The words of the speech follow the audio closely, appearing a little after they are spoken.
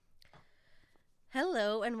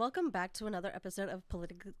Hello, and welcome back to another episode of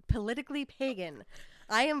Politically Pagan.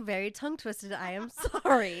 I am very tongue-twisted. I am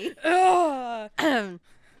sorry.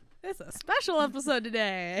 It's a special episode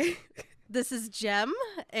today. This is Jem,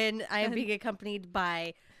 and I am being accompanied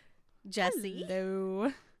by Jesse.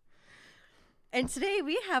 Hello. And today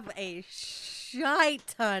we have a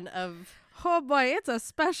shite ton of... Oh boy, it's a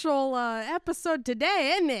special episode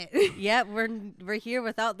today, isn't it? Yeah, we're here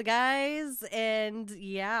without the guys, and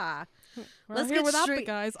yeah. Let's here without the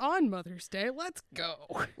guys on Mother's Day. Let's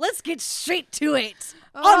go. Let's get straight to it.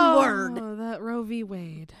 Onward. Oh, that Roe v.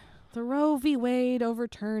 Wade. The Roe v. Wade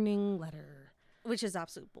overturning letter. Which is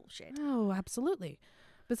absolute bullshit. Oh, absolutely.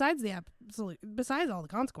 Besides all the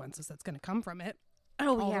consequences that's going to come from it.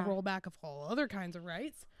 Oh, all yeah. the rollback of all other kinds of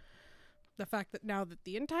rights. The fact that now that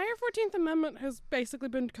the entire 14th Amendment has basically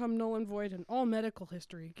become null and void and all medical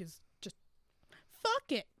history is just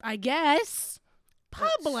fuck it, I guess.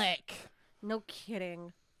 Public. No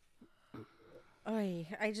kidding. Oy,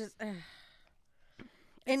 I just...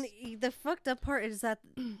 And the fucked up part is that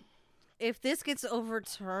if this gets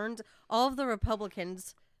overturned, all of the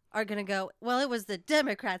Republicans are going to go, well, it was the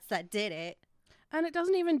Democrats that did it. And it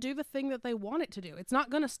doesn't even do the thing that they want it to do. It's not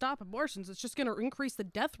going to stop abortions. It's just going to increase the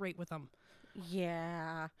death rate with them.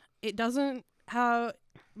 Yeah. It doesn't have...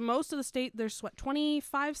 Most of the state, there's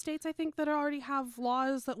 25 states, I think, that already have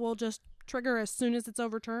laws that will just trigger as soon as it's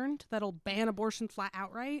overturned. That'll ban abortion flat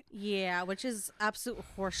outright. Yeah, which is absolute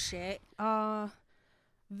horseshit. I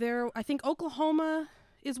think Oklahoma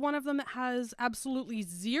is one of them that has absolutely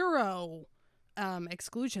zero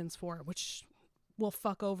exclusions for it, which will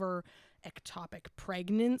fuck over ectopic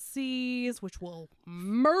pregnancies, which will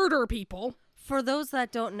murder people. For those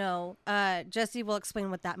that don't know, Jesse will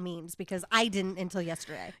explain what that means because I didn't until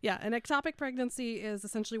yesterday. Yeah, an ectopic pregnancy is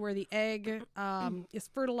essentially where the egg is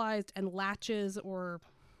fertilized and latches or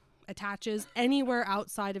attaches anywhere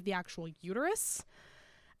outside of the actual uterus.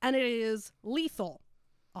 And it is lethal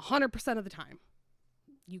 100% of the time.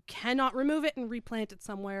 You cannot remove it and replant it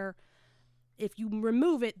somewhere. If you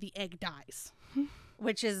remove it, the egg dies.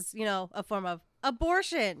 Which is, a form of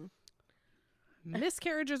abortion.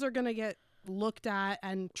 Miscarriages are going to get looked at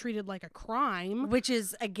and treated like a crime. Which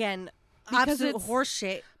is, again, Because absolute it's-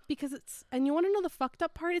 horseshit. Because and you want to know the fucked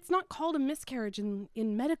up part? It's not called a miscarriage in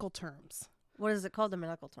medical terms. What is it called in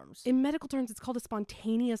medical terms? In medical terms, it's called a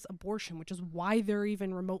spontaneous abortion, which is why they're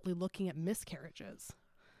even remotely looking at miscarriages.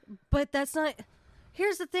 But that's not...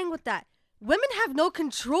 Here's the thing with that. Women have no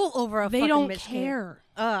control over a They fucking don't miscarriage. care.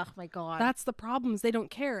 Oh, my God. That's the problem. Is they don't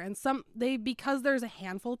care. And because there's a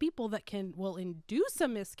handful of people that will induce a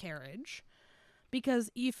miscarriage, because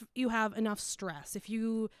if you have enough stress, if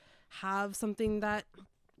you have something that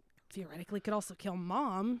theoretically could also kill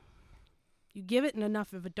mom, you give it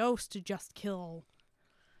enough of a dose to just kill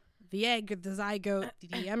the egg, the zygote,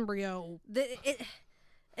 the embryo.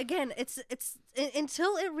 Again, it's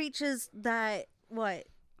until it reaches that,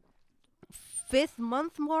 5th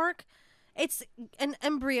month mark, it's an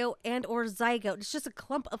embryo and or zygote. It's just a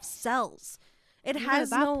clump of cells. It Even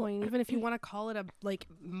has at that no point, even if you want to call it a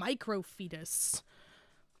micro fetus.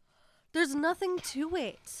 There's nothing to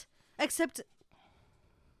it except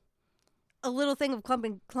a little thing of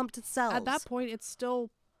clumped cells. At that point, it's still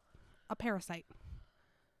a parasite.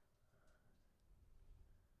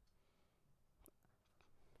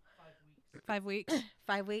 5 weeks.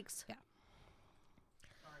 5 weeks. Yeah.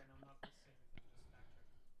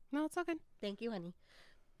 No, it's okay. Thank you, honey.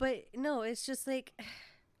 But no, it's just like...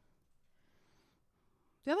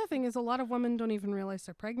 The other thing is a lot of women don't even realize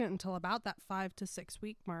they're pregnant until about that 5 to 6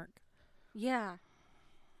 week mark. Yeah.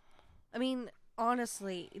 I mean,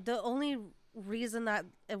 honestly, the only reason that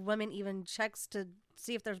a woman even checks to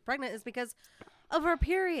see if they're pregnant is because of her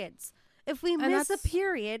periods. If we miss a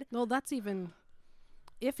period... Well, that's even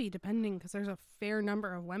iffy, depending, because there's a fair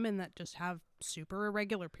number of women that just have super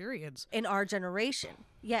irregular periods. In our generation,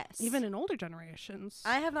 yes. Even in older generations.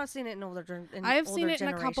 I have not seen it in older generations. I have seen it in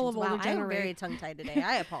a couple of older generations. I am very tongue-tied today.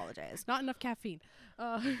 I apologize. Not enough caffeine.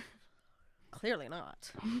 Clearly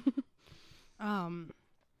not.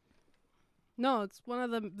 No, it's one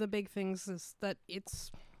of the big things is that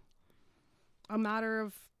it's a matter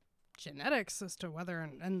of genetics as to whether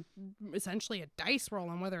and essentially a dice roll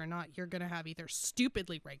on whether or not you're going to have either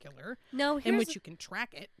stupidly regular, in which you can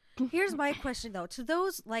track it. Here's my question, though. To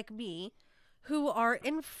those like me who are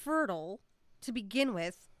infertile to begin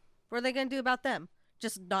with, what are they going to do about them?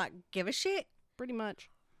 Just not give a shit? Pretty much.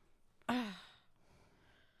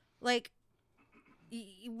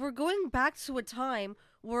 We're going back to a time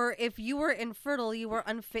where if you were infertile, you were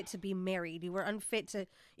unfit to be married. You were unfit to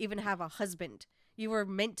even have a husband. You were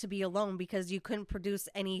meant to be alone because you couldn't produce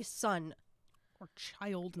any son. or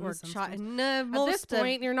child in Or this instance. child. At this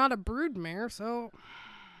point, you're not a broodmare, so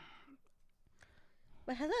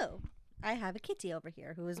But hello, I have a kitty over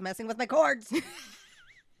here who is messing with my cords.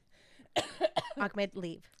 Ahmed,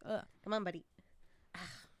 leave. Come on, buddy.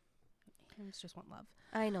 It's just want love.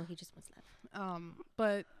 I know he just wants love.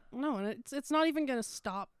 But no, and it's not even going to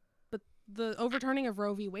stop. But the overturning of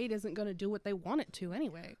Roe v. Wade isn't going to do what they want it to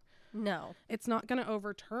anyway. No. It's not going to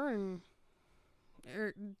overturn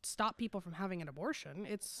or stop people from having an abortion.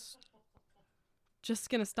 It's just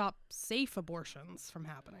going to stop safe abortions from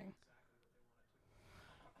happening.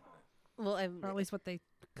 Well, Or at least what they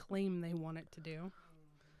claim they want it to do.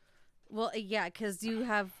 Well, yeah, because you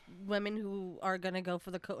have women who are going to go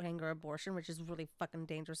for the coat hanger abortion, which is really fucking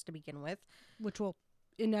dangerous to begin with. Which will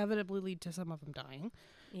inevitably lead to some of them dying.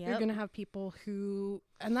 Yep. You're going to have people who,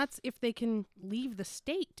 and that's if they can leave the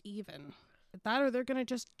state even. That or they're going to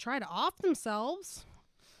just try to off themselves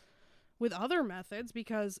with other methods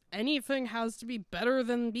because anything has to be better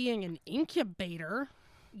than being an incubator.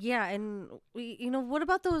 Yeah, and what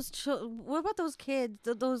about those what about those kids,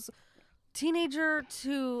 those teenager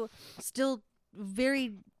to still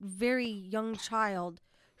very, very young child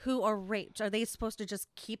who are raped? Are they supposed to just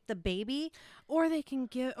keep the baby? Or they can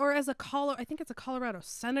give, or as I think it's a Colorado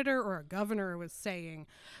senator or a governor was saying,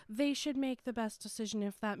 they should make the best decision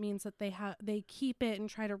if that means that they keep it and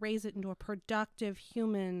try to raise it into a productive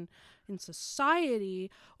human in society,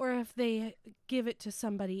 or if they give it to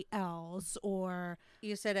somebody else. Or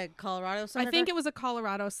You said a Colorado senator? I think it was a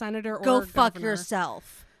Colorado senator or Go a fuck governor.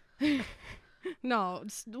 yourself. No,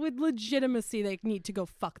 with legitimacy, they need to go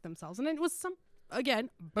fuck themselves. And it was some, again,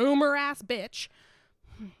 boomer ass bitch.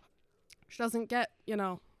 She doesn't get,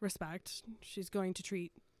 respect. She's going to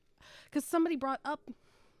treat, because somebody brought up,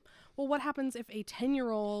 well, what happens if a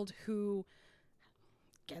 10-year-old who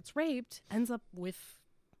gets raped ends up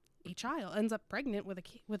pregnant with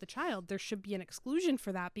a child? There should be an exclusion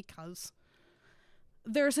for that because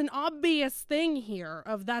there's an obvious thing here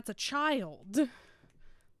of that's a child.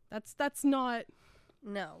 That's not.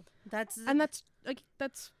 No, that's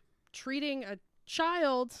treating a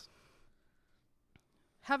child,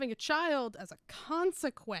 having a child as a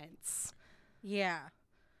consequence. Yeah.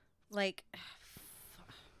 Like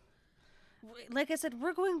I said,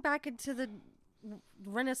 we're going back into the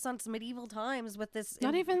Renaissance medieval times with this.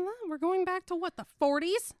 Not even that. We're going back to what, the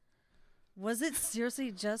 40s? Was it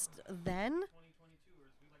seriously just then? 2022, or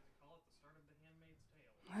as we like to call it, the start of The Handmaid's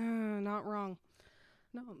Tale. Not wrong.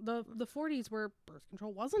 No, the 40s where birth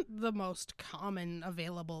control wasn't the most common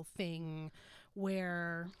available thing,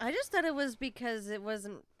 where I just thought it was because it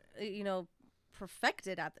wasn't,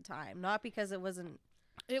 perfected at the time, not because it wasn't.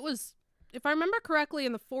 it was, if I remember correctly,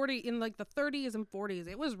 in the 30s and 40s,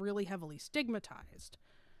 it was really heavily stigmatized.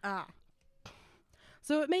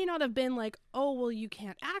 So it may not have been like, oh, well, you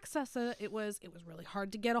can't access it. It was really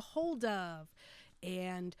hard to get a hold of,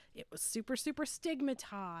 and it was super, super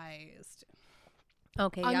stigmatized.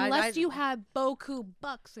 Okay, Unless you had boku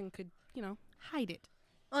bucks and could, hide it.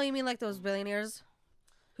 Oh, you mean like those billionaires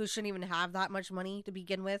who shouldn't even have that much money to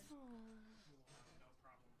begin with?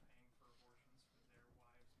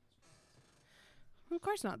 Of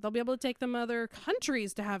course not. They'll be able to take them other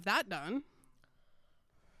countries to have that done.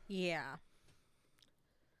 Yeah.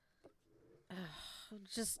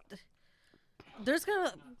 Just there's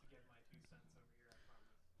gonna.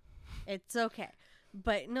 It's okay,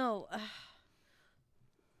 but no.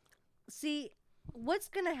 See, what's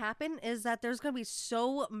gonna happen is that there's gonna be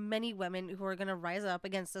so many women who are gonna rise up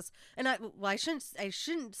against this, and I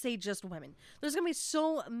shouldn't say just women. There's gonna be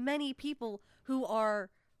so many people who are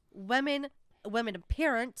women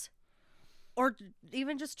parent, or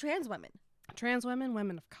even just trans women. Trans women,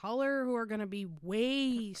 women of color who are going to be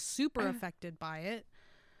way super affected by it.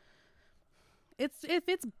 If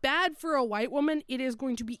it's bad for a white woman, it is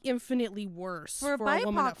going to be infinitely worse For a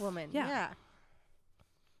BIPOC woman. Yeah.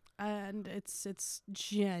 And it's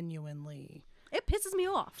genuinely It pisses me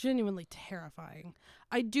off. Genuinely terrifying.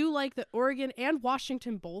 I do like that Oregon and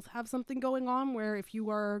Washington both have something going on where if you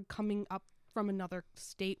are coming up from another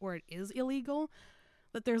state where it is illegal,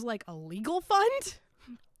 that there's like a legal fund.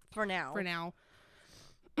 For now.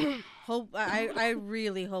 Hope I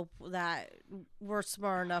really hope that we're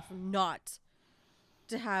smart enough not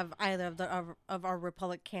to have either of our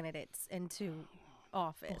Republican candidates into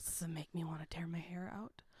office. Both of them make me want to tear my hair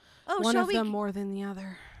out. Oh, one shall of we? them more than the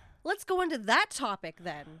other. Let's go into that topic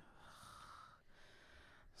then.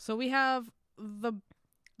 So we have the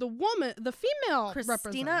woman, the female Christina,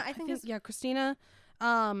 representative. I think is Christina,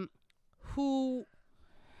 who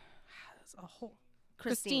has a whole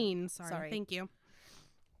Christine. Sorry, thank you.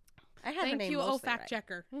 I had her Thank name you, mostly fact right.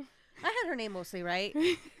 checker. I had her name mostly right.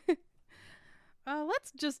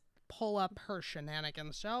 Let's just pull up her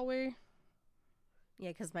shenanigans, shall we? Yeah,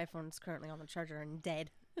 because my phone's currently on the charger and dead.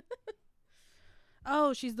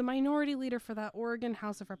 Oh, she's the minority leader for that Oregon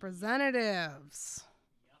House of Representatives.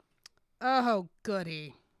 Oh,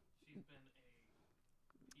 goody. She's been a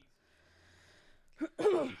piece.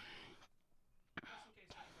 Just in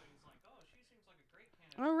case anybody's like, oh, she seems like a great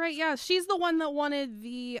candidate. All right, yeah, she's the one that wanted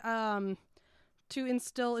the to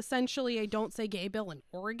instill essentially a don't say gay bill in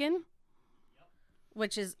Oregon.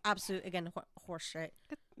 Which is absolute, again, horseshit.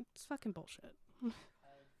 It's fucking bullshit. Called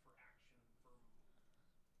for action from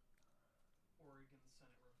Oregon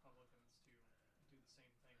Senate Republicans to do the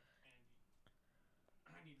same thing,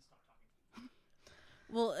 and I need to stop talking.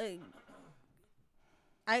 Well, Grab a mic.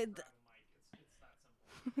 It's that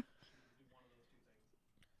simple. You do one of those two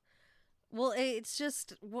things. well, it's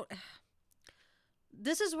just,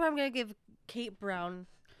 this is where I'm going to give Kate Brown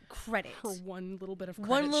credit. Her one little bit of credit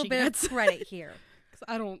One little she bit gets. of credit here.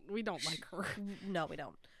 'Cause we don't like her. No, we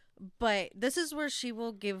don't. But this is where she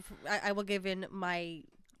will give, I will give in my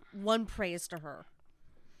one praise to her.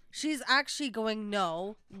 She's actually going,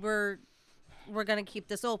 no, we're going to keep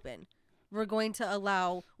this open. We're going to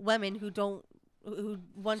allow women who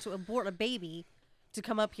want to abort a baby to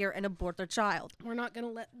come up here and abort their child. We're not going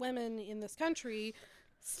to let women in this country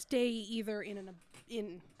stay either in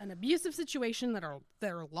an abusive situation that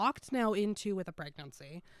they're locked now into with a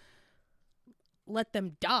pregnancy. Let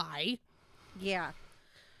them die. Yeah.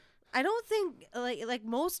 I don't think like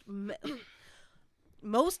most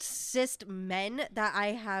cis men that I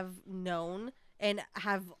have known and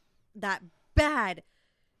have that bad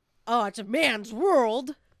it's a man's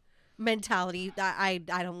world mentality that I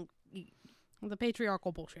don't, The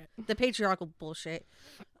patriarchal bullshit. the patriarchal bullshit.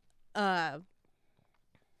 They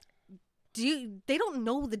don't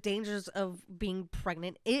know the dangers of being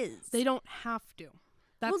pregnant is. They don't have to.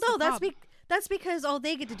 That's well, no, the problem. that's because all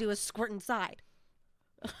they get to do is squirt inside.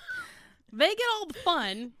 They get all the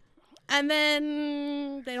fun, and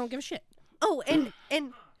then they don't give a shit. Oh, and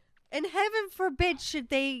heaven forbid should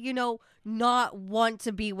they, not want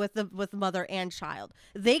to be with mother and child.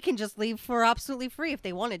 They can just leave for absolutely free if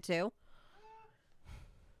they wanted to.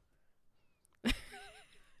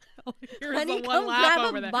 Here's Honey, the come one laugh grab a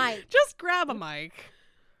over there. mic. Just grab a mic.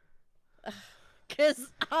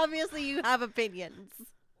 Because obviously you have opinions.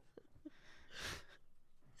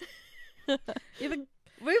 Even,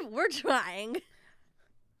 We're trying.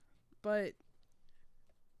 but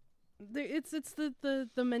it's the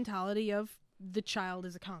mentality of the child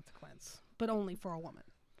is a consequence, but only for a woman.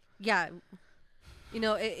 Yeah. A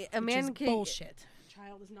Which man is can... bullshit. A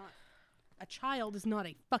child is not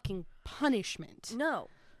a fucking punishment. No,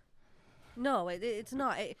 it's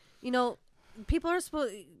not.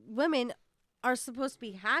 Women are supposed to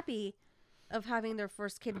be happy of having their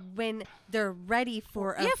first kid when they're ready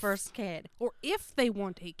for a first kid. Or if they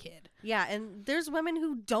want a kid. Yeah, and there's women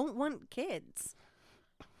who don't want kids.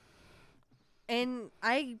 And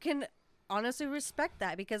I can honestly respect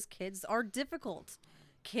that because kids are difficult.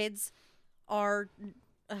 Kids are...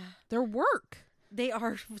 Their work. They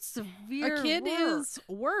are severe A kid work. is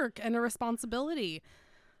work and a responsibility.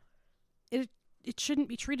 It shouldn't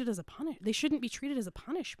be treated as they shouldn't be treated as a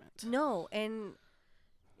punishment. No, and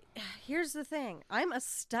here's the thing. I'm a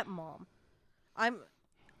stepmom.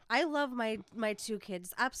 I love my two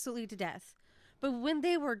kids absolutely to death. But when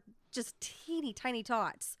they were just teeny tiny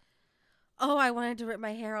tots, I wanted to rip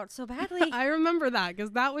my hair out so badly. I remember that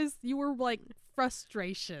because you were like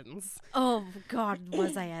frustrations. Oh God,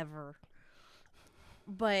 was I ever.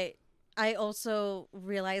 But I also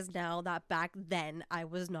realize now that back then I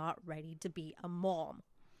was not ready to be a mom.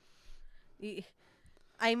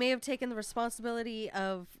 I may have taken the responsibility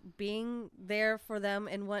of being there for them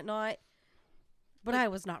and whatnot, but I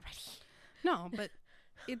was not ready. No, but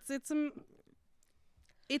it's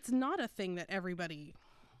not a thing that everybody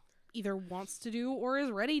either wants to do or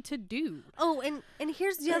is ready to do. Oh, and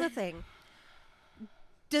here's the other thing.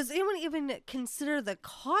 Does anyone even consider the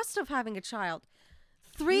cost of having a child?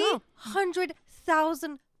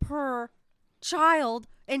 $300,000 per child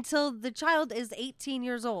until the child is 18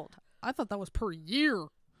 years old. I thought that was per year.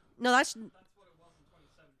 No, that's That's what it was in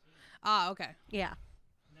 2017. Ah, okay. yeah.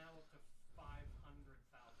 Now up to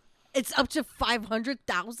 500,000. It's up to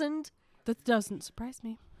 500,000. That doesn't surprise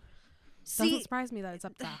me. Doesn't See, surprise me that it's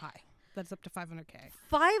up that high. That it's up to $500K.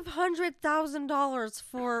 $500,000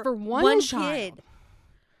 for one kid. child.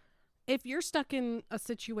 If you're stuck in a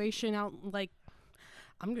situation out like,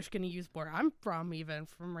 I'm just going to use where I'm from, even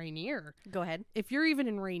from Rainier. Go ahead. If you're even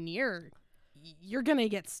in Rainier, you're going to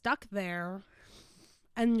get stuck there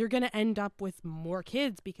And you're going to end up with more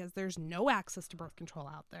kids because there's no access to birth control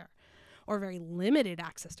out there, or very limited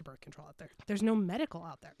access to birth control out there. There's no medical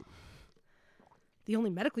out there. The only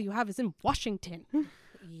medical you have is in Washington.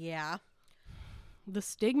 Yeah. The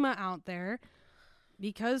stigma out there,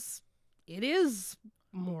 because it is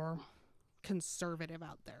more conservative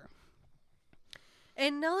out there.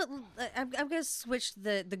 And now I'm going to switch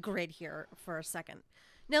the grid here for a second.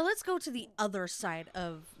 Now let's go to the other side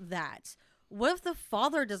of that. What if the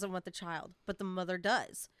father doesn't want the child, but the mother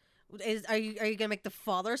does? Are you going to make the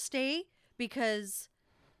father stay because?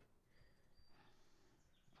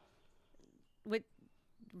 What?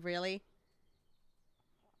 Really?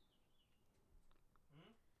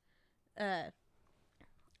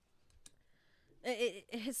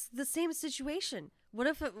 It's the same situation. What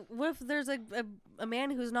if there's a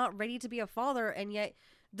man who's not ready to be a father, and yet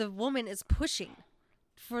the woman is pushing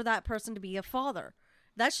for that person to be a father?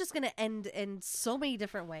 That's just going to end in so many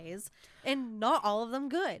different ways, and not all of them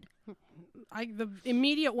good. The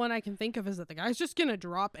immediate one I can think of is that the guy's just going to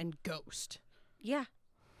drop and ghost. Yeah.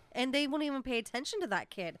 And they won't even pay attention to that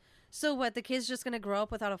kid. So what, the kid's just going to grow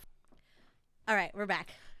up without a... All right, we're back.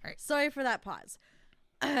 All right. Sorry for that pause.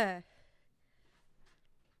 I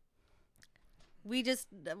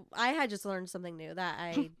had just learned something new that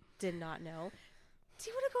I did not know. Do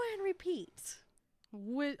you want to go ahead and repeat?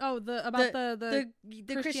 The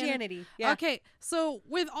Christianity. Yeah. Okay, so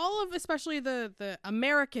with all of, especially the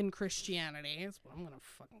American Christianity, is what I'm gonna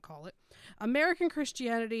fucking call it. American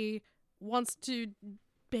Christianity wants to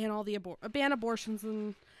ban all the ban abortions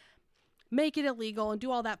and make it illegal and do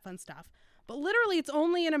all that fun stuff. But literally, it's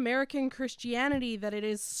only in American Christianity that it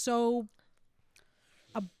is so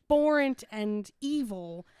abhorrent and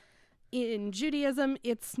evil. In Judaism,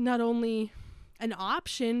 it's not only an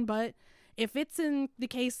option, but if it's in the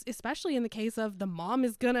case, especially in the case of the mom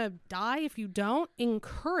is gonna die if you don't,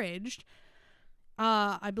 encouraged.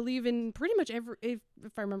 I believe in pretty much every, if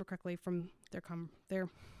I remember correctly from their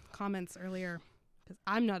comments earlier, because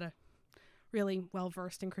I'm not a really well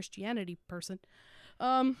versed in Christianity person.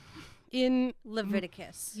 In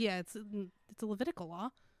Leviticus. Yeah, it's a Levitical law.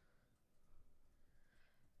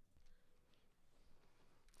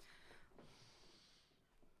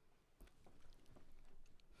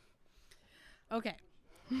 Okay.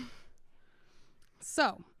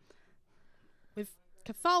 So, with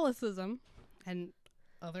Catholicism and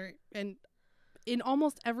in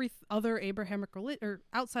almost every other Abrahamic religion, or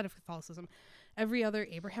outside of Catholicism, every other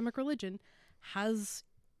Abrahamic religion has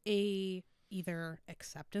a either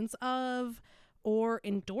acceptance of or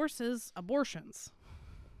endorses abortions.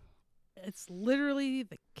 It's literally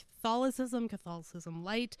the Catholicism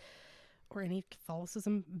light, or any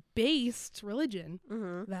Catholicism-based religion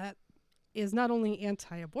that is not only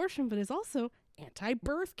anti-abortion, but is also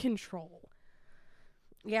anti-birth control.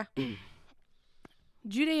 Yeah.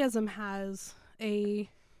 Judaism has a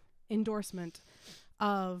endorsement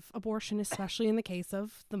of abortion, especially in the case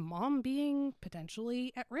of the mom being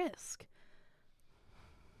potentially at risk.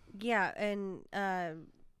 Yeah, and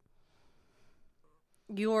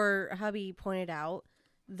your hubby pointed out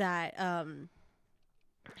that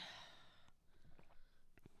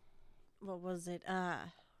what was it?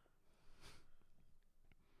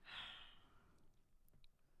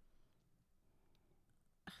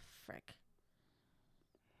 Frick.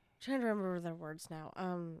 Trying to remember their words now.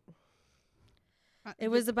 It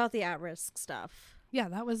was about the at-risk stuff. Yeah,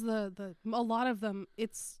 that was a lot of them.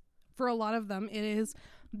 For a lot of them, it is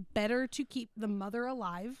better to keep the mother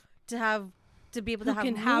alive to be able to have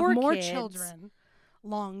more kids, children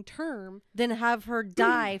long term than have her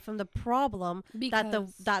die from the problem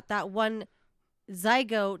that one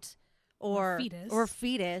zygote or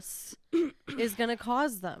fetus is going to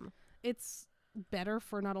cause them. It's better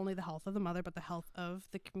for not only the health of the mother, but the health of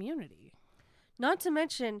the community. Not to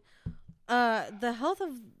mention the health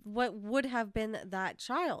of what would have been that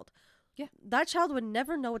child. Yeah. That child would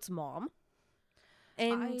never know its mom,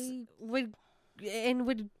 and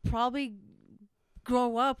would probably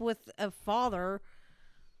grow up with a father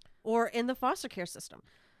or in the foster care system.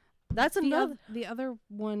 That's another. The other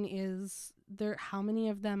one is how many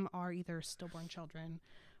of them are either stillborn children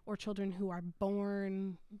or children who are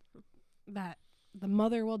born that the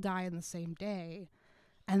mother will die in the same day,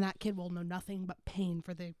 and that kid will know nothing but pain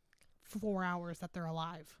for the 4 hours that they're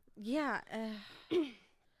alive. Yeah.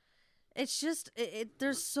 It's just,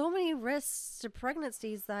 there's so many risks to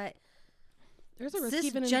pregnancies that there's a risk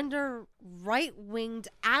cisgender, right-winged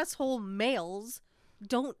asshole males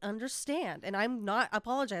don't understand. And I'm not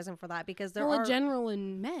apologizing for that, because there are... A general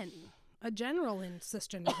in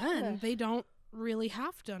cisgender men, they don't really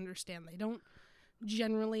have to understand. They don't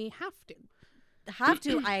generally have to. have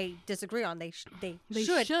to, I disagree on. They They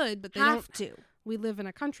should should, but they have don't. to. We live in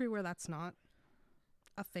a country where that's not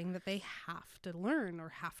a thing that they have to learn or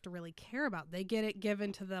have to really care about. They get it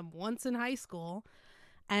given to them once in high school,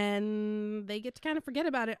 and they get to kind of forget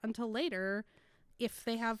about it until later if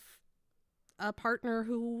they have a partner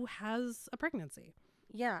who has a pregnancy.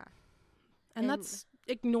 Yeah. And that's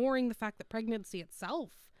ignoring the fact that pregnancy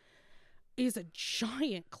itself is a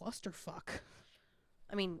giant clusterfuck.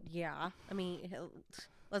 I mean, yeah. I mean,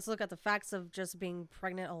 let's look at the facts of just being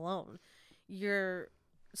pregnant alone. Your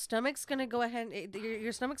stomach's going to go ahead,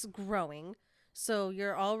 your stomach's growing, so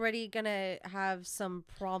you're already going to have some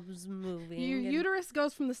problems moving. Your uterus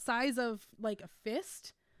goes from the size of like a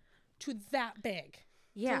fist to that big.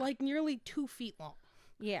 Yeah. To like nearly 2 feet long.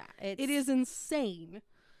 Yeah. It is insane.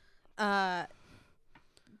 The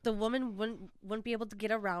woman wouldn't be able to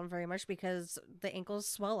get around very much because the ankles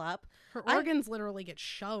swell up. Her organs literally get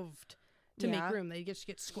shoved to Yeah. make room. They just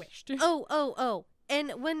get squished. Oh.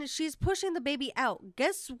 And when she's pushing the baby out,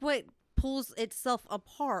 guess what pulls itself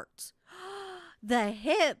apart? The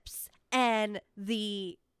hips and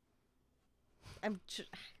the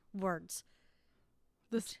words.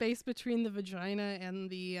 The space between the vagina and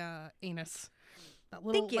the anus. That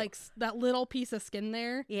little Thank you. that little piece of skin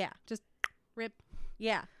there. Yeah. Just rip.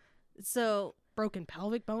 Yeah. So Broken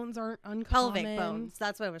pelvic bones aren't uncommon. pelvic bones.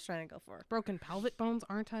 That's what I was trying to go for. Broken pelvic bones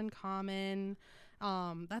aren't uncommon.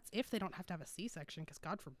 That's if they don't have to have a C-section, because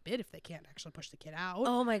God forbid if they can't actually push the kid out.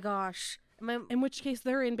 Oh my gosh. In which case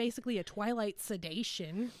they're in basically a twilight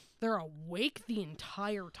sedation. They're awake the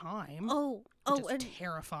entire time. Which is and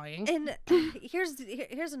terrifying. And here's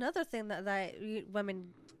another thing that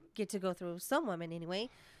women get to go through. Some women, anyway,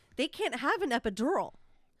 they can't have an epidural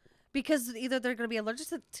because either they're going to be allergic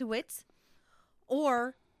to it,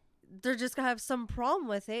 or they're just going to have some problem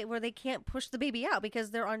with it where they can't push the baby out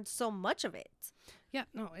because they're on so much of it. Yeah,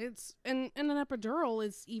 no, it's and an epidural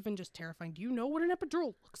is even just terrifying. Do you know what an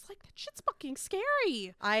epidural looks like? That shit's fucking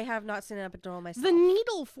scary. I have not seen an epidural myself. The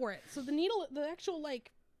needle for it. So the needle, the actual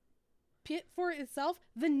like pit for it itself,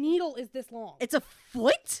 the needle is this long. It's a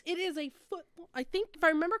foot? It is a foot. I think if I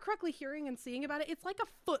remember correctly, hearing and seeing about it, it's like a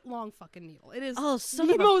foot long fucking needle. It is Son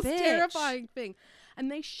the of a most bitch. terrifying thing, and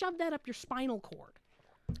they shove that up your spinal cord.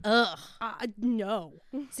 Ugh. No.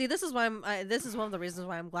 See, this is why this is one of the reasons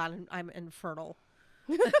why I'm glad I'm infertile.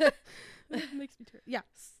 That makes me terrible. Yeah.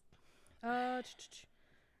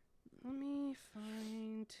 Let me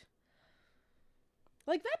find.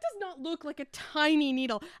 Like, that does not look like a tiny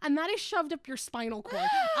needle, and that is shoved up your spinal cord.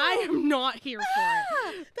 I am not here for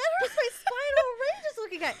it. That hurts my spinal range just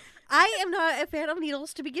looking at. I am not a fan of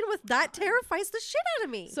needles to begin with. That terrifies the shit out of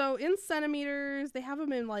me. So in centimeters, they have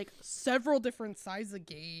them in like several different sizes of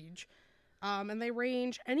gauge, and they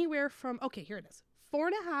range anywhere from here it is,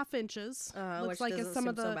 4.5 inches. Which looks like it's doesn't some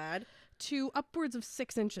of seem the so bad. to upwards of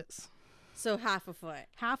 6 inches, So half a foot.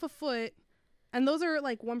 half a foot, and those are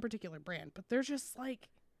like one particular brand, but they're just like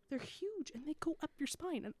they're huge and they go up your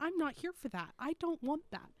spine, and I'm not here for that. I don't want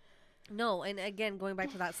that. No, and again, going back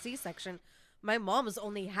to that C-section, my mom's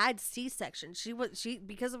only had C-section. She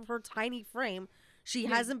because of her tiny frame, she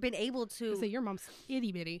hasn't been able to. Say your mom's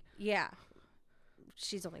itty bitty. Yeah,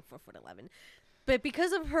 she's only 4'11", but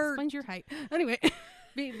because of her Find your height. Anyway,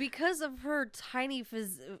 because of her tiny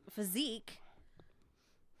physique,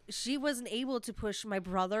 she wasn't able to push my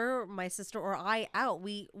brother, my sister, or I out.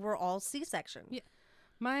 We were all C-section. Yeah.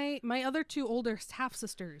 My other two older half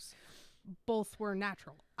sisters, both were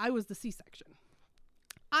natural. I was the C-section.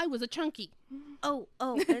 I was a chunky. Oh,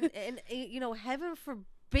 and you know, heaven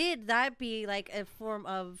forbid that be like a form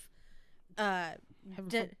of, Heaven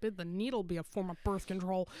forbid the needle be a form of birth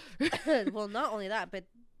control. well, not only that, but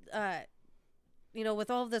you know,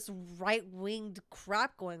 with all of this right-winged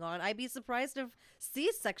crap going on, I'd be surprised if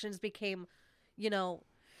C-sections became, you know,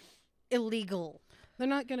 illegal. They're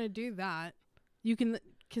not gonna do that. You can,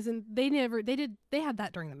 because they had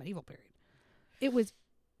that during the medieval period. It was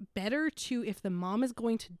better to, if the mom is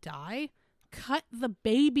going to die, cut the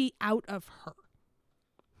baby out of her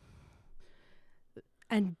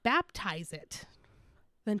and baptize it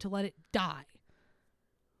than to let it die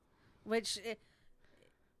Which,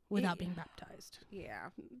 without being baptized. yeah.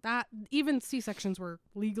 That even C-sections were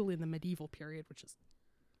legal in the medieval period, which is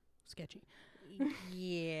sketchy.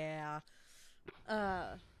 Yeah.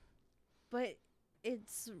 But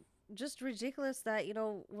it's just ridiculous that, you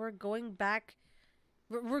know, we're going back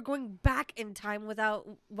in time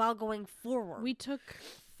while going forward. We took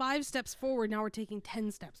 5 steps forward, now we're taking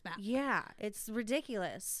 10 steps back. Yeah, it's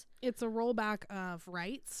ridiculous. It's a rollback of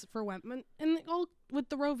rights for women, and all with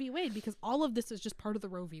the Roe v. Wade, because all of this is just part of the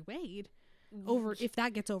Roe v. Wade. if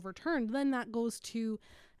that gets overturned, then that goes to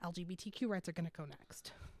LGBTQ rights are going to go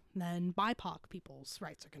next. Then BIPOC people's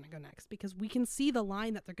rights are going to go next, because we can see the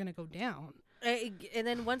line that they're going to go down. And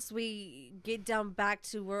then once we get down back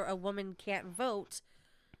to where a woman can't vote,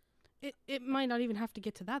 it might not even have to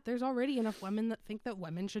get to that. There's already enough women that think that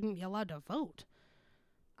women shouldn't be allowed to vote.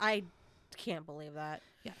 I can't believe that.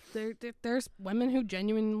 Yeah, there's women who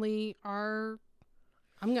genuinely are,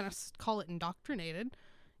 I'm going to call it indoctrinated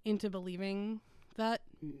into believing that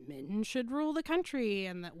men should rule the country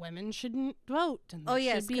and that women shouldn't vote. And Oh,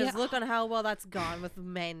 yes, because look on how well that's gone with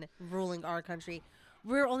men ruling our country.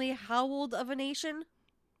 We're only how old of a nation?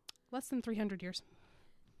 less than 300 years.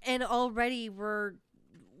 And already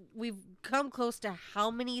we've come close to how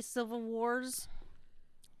many civil wars?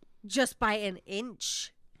 Just by an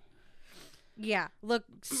inch. Yeah, look,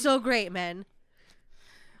 so great, men.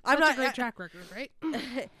 I'm not a great track record, right?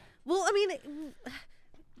 Well, I mean,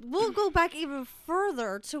 we'll go back even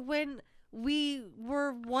further to when we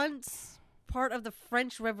were once part of the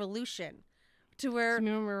French Revolution, to where. So you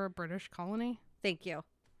remember we were a British colony? Thank you.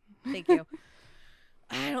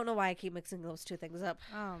 I don't know why I keep mixing those two things up.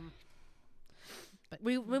 But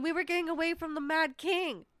When we were getting away from the Mad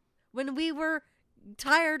King, when we were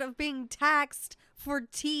tired of being taxed for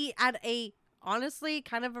tea at a honestly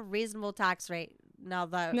kind of a reasonable tax rate. Now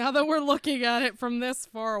that we're looking at it from this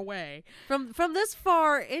far away, from this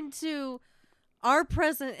far into our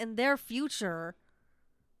present and their future,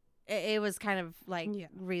 it was kind of like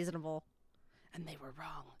reasonable. And they were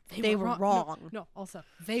wrong. They were wrong. No, also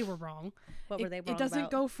they were wrong. What were they wrong It doesn't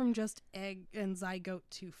about? go from just egg and zygote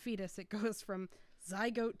to fetus. It goes from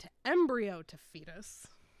zygote to embryo to fetus.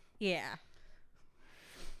 Yeah.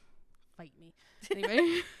 Fight me.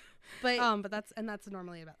 Anyway. But that's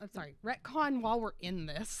normally about. I'm sorry. Retcon while we're in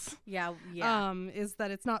this. Yeah. Is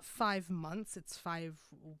that it's not 5 months, it's 5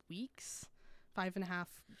 weeks, 5.5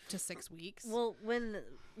 to 6 weeks. Well, when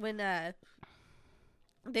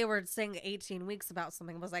they were saying 18 weeks about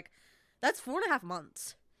something, I was like, that's 4.5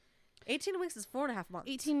 months. 18 weeks is 4.5 months.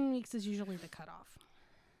 18 weeks is usually the cutoff.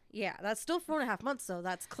 Yeah, that's still 4.5 months, so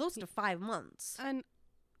that's close to 5 months. And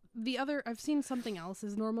I've seen something else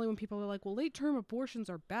is normally when people are like, well, late term abortions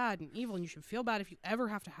are bad and evil and you should feel bad if you ever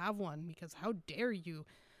have to have one because how dare you?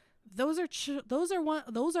 Those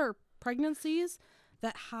are pregnancies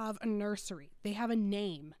that have a nursery. They have a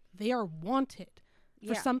name. They are wanted.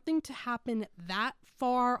 For something to happen that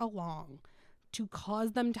far along to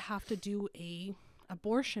cause them to have to do a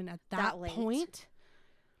abortion at that point,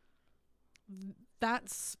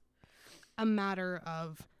 that's a matter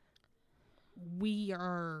of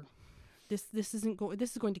this is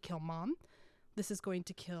going to kill mom. This is going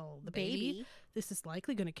to kill the baby. This is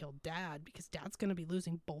likely going to kill dad because dad's going to be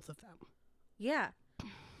losing both of them. Yeah.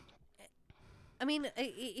 I mean,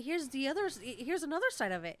 here's another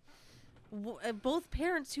side of it. Both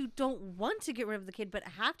parents who don't want to get rid of the kid but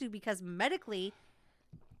have to because medically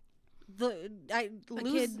the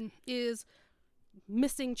kid is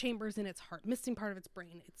missing chambers in its heart, missing part of its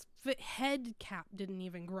brain. Its head cap didn't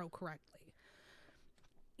even grow correctly.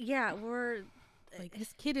 Yeah, we're like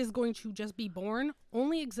this kid is going to just be born,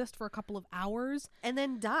 only exist for a couple of hours and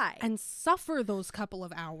then die and suffer those couple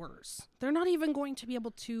of hours. They're not even going to be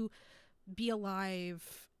able to be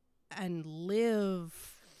alive and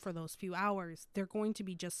live for those few hours. They're going to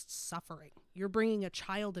be just suffering. You're bringing a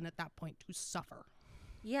child in at that point to suffer.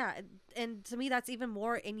 Yeah, and to me that's even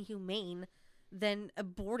more inhumane than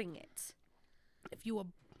aborting it. If you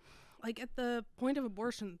at the point of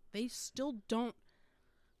abortion, they still don't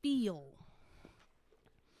feel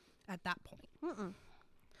at that point.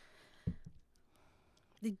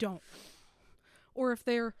 They don't. Or if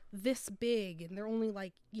they're this big and they're only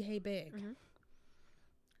like yay big,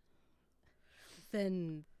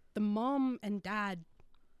 then the mom and dad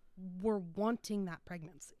were wanting that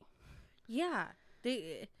pregnancy. Yeah,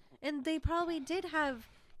 they probably did have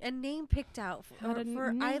a name picked out for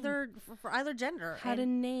either gender. Had a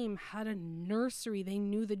name, had a nursery. They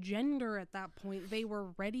knew the gender at that point. They were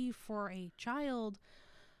ready for a child,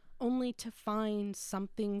 only to find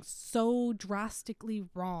something so drastically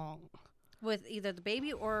wrong with either the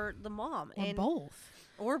baby or the mom,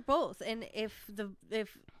 or both. And if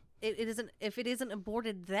it isn't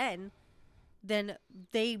aborted, then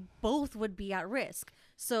they both would be at risk.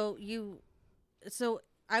 So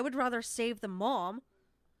I would rather save the mom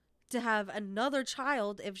to have another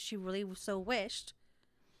child if she really so wished,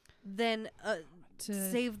 than to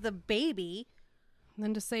save the baby,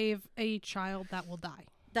 than to save a child that will die.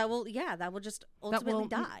 That will just ultimately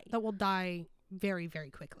die. That will die very, very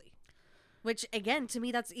quickly. Which, again, to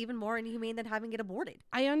me, that's even more inhumane than having it aborted.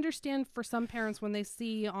 I understand for some parents when they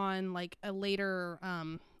see on like a later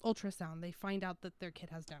ultrasound, they find out that their kid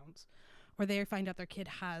has Downs, or they find out their kid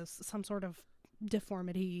has some sort of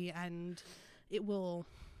deformity, and it will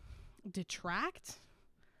detract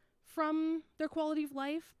from their quality of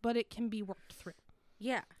life, but it can be worked through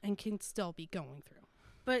Yeah. and can still be going through.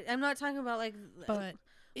 But I'm not talking about, like... But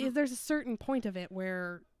if there's a certain point of it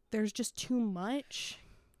where there's just too much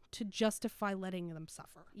to justify letting them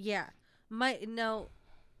suffer. Yeah. No,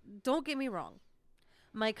 don't get me wrong.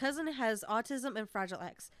 My cousin has autism and Fragile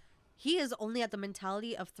X. He is only at the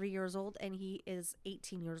mentality of 3 years old, and he is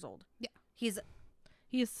 18 years old. Yeah. He's...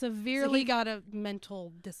 He has severely got a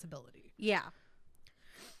mental disability. Yeah.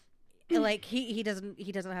 Like, he doesn't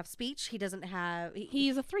have speech. He doesn't have...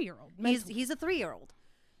 He's a 3-year-old. He's a 3-year-old.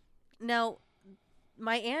 Now,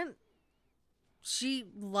 my aunt, she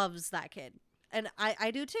loves that kid. And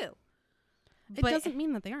I do too. It doesn't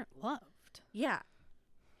mean that they aren't loved. Yeah.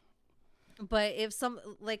 But if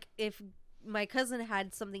my cousin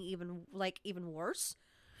had something even worse,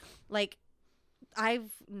 like,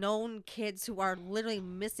 I've known kids who are literally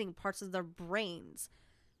missing parts of their brains.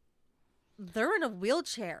 They're in a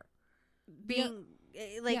wheelchair. Being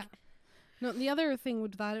No, the other thing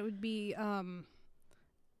with that, it would be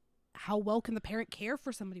how well can the parent care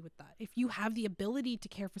for somebody with that? If you have the ability to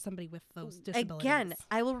care for somebody with those disabilities. Again,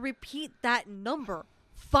 I will repeat that number.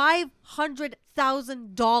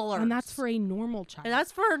 $500,000. And that's for a normal child. And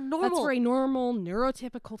that's for a normal. That's for a normal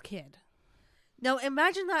neurotypical kid. Now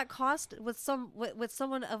imagine that cost with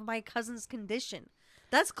someone of my cousin's condition.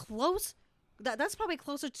 That's close. That's probably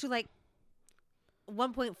closer to like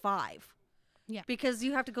 1.5. Yeah. Because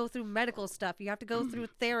you have to go through medical stuff. You have to go through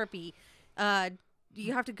therapy.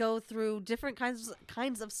 You have to go through different kinds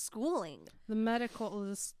of schooling. The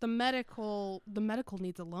medical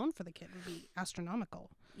needs alone for the kid would be astronomical.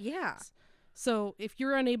 Yeah. So if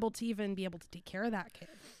you're unable to even be able to take care of that kid,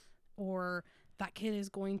 or that kid is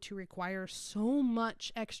going to require so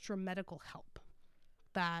much extra medical help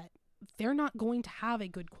that they're not going to have a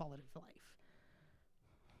good quality of life.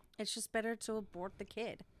 It's just better to abort the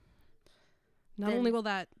kid. Not only will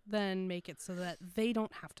that then make it so that they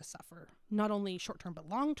don't have to suffer, not only short term but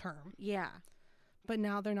long term. Yeah. But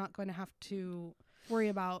now they're not going to have to worry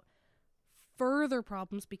about further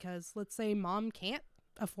problems because let's say mom can't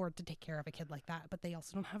afford to take care of a kid like that, but they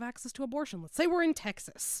also don't have access to abortion. Let's say we're in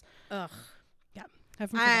Texas. Ugh. Yeah.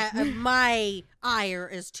 My ire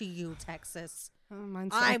is to you, Texas.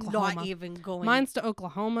 Mine's to I'm Oklahoma. not even going. Mine's to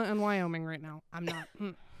Oklahoma and Wyoming right now. I'm not.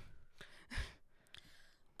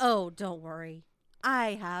 Oh, don't worry.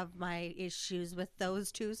 I have my issues with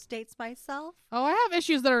those two states myself. Oh, I have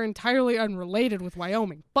issues that are entirely unrelated with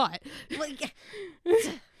Wyoming, but Like,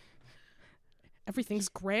 everything's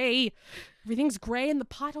gray. Everything's gray, and the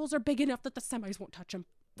potholes are big enough that the semis won't touch them.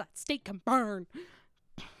 That state can burn.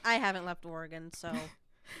 I haven't left Oregon, so.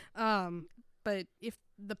 But if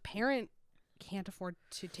the parent can't afford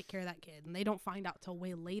to take care of that kid, and they don't find out till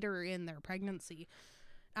way later in their pregnancy,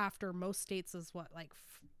 after most states is what, like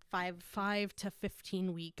 5 to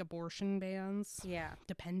 15 week abortion bans. Yeah.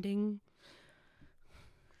 Depending.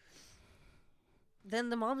 Then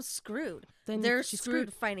the mom's screwed. Then They're she's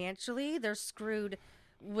screwed financially. They're screwed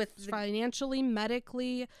with financially,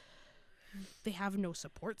 medically. They have no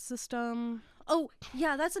support system. Oh,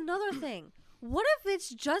 yeah, that's another thing. What if it's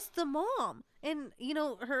just the mom? And, you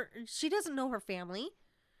know, she doesn't know her family,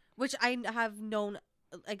 which I have known.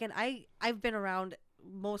 Again, I've been around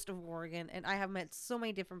most of Oregon, and I have met so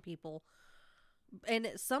many different people.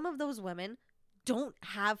 And some of those women don't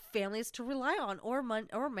have families to rely on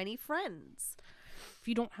or many friends. If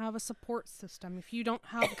you don't have a support system, if you don't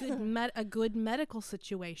have a good medical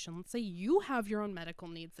situation, let's say you have your own medical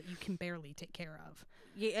needs that you can barely take care of.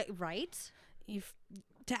 Yeah, right? If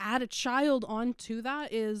to add a child onto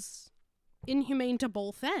that is inhumane to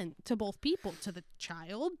both people, to the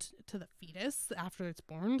child, to the fetus after it's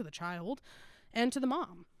born, to the child, and to the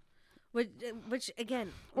mom. Which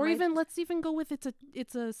again, or even let's even go with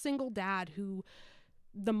it's a single dad who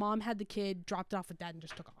the mom had the kid, dropped it off with dad, and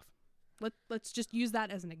just took off. Let's just use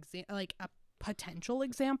that as an like a potential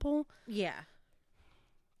example. Yeah.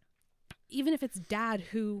 Even if it's dad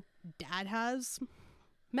has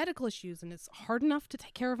medical issues and it's hard enough to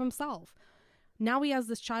take care of himself. Now he has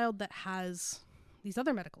this child that has these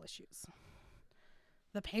other medical issues.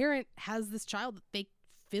 The parent has this child that they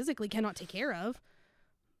physically cannot take care of.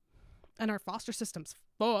 And our foster system's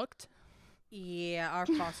fucked. Yeah, our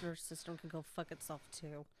foster system can go fuck itself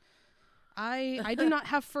too. I do not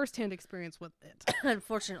have firsthand experience with it.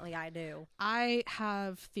 Unfortunately, I do. I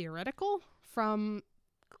have theoretical from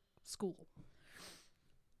school.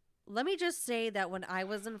 Let me just say that when I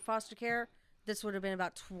was in foster care, this would have been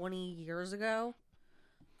about 20 years ago.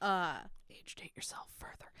 Age date yourself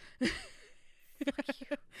further.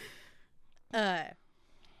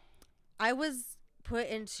 I was put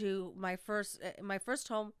into my first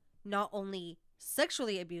home. Not only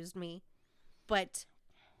sexually abused me, but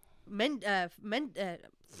Mentally?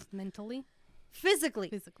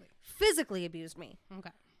 physically abused me.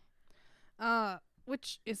 Okay.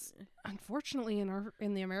 Which is unfortunately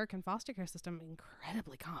in the American foster care system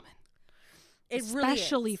incredibly common. It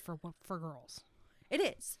especially really is. for girls. It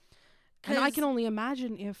is. And I can only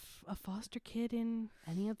imagine if a foster kid in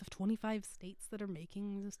any of the 25 states that are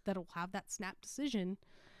making this, that'll have that snap decision,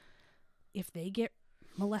 if they get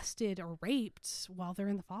molested or raped while they're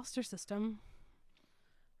in the foster system.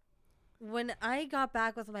 When I got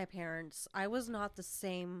back with my parents, I was not the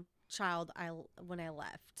same child when I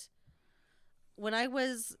left. When I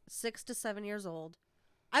was 6 to 7 years old,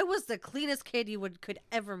 I was the cleanest kid you could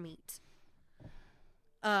ever meet.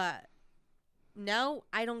 Now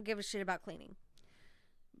I don't give a shit about cleaning.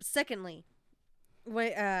 Secondly,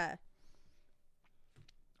 when I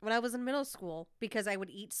was in middle school, because I would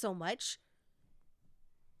eat so much,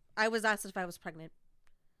 I was asked if I was pregnant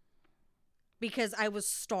because I was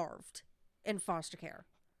starved in foster care.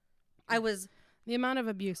 The amount of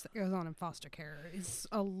abuse that goes on in foster care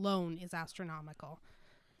alone is astronomical.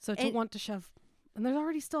 So to want to shove, and there's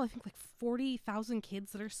already still, I think, like 40,000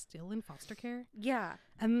 kids that are still in foster care. Yeah.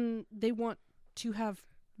 And they want to have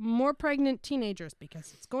more pregnant teenagers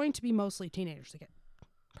because it's going to be mostly teenagers that get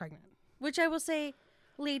pregnant. Which I will say,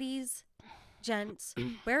 ladies, gents,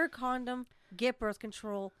 wear a condom, get birth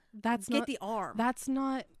control, get the arm. That's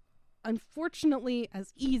not, unfortunately,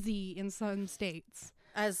 as easy in some states.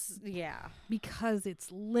 Because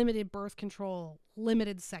it's limited birth control,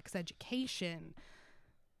 limited sex education.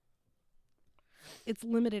 It's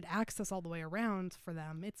limited access all the way around for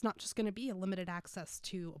them. It's not just going to be a limited access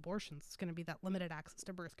to abortions. It's going to be that limited access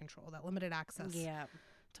to birth control, that limited access to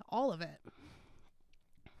all of it.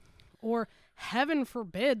 Or, heaven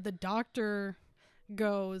forbid, the doctor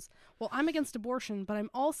goes, well, I'm against abortion, but I'm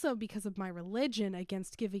also, because of my religion,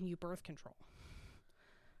 against giving you birth control.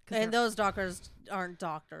 And those doctors aren't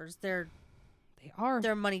doctors. They're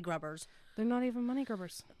money grubbers. They're not even money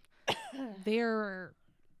grubbers. They're,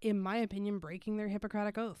 in my opinion, breaking their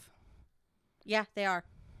Hippocratic oath. Yeah, they are.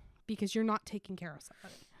 Because you're not taking care of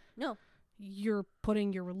somebody. No. You're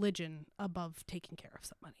putting your religion above taking care of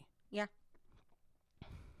somebody. Yeah.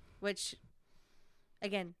 Which,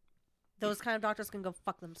 again, those kind of doctors can go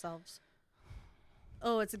fuck themselves.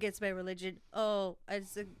 Oh, it's against my religion. Oh,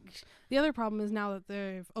 The other problem is now that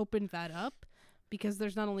they've opened that up, because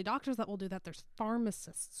there's not only doctors that will do that, there's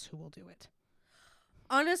pharmacists who will do it.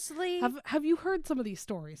 Honestly, have you heard some of these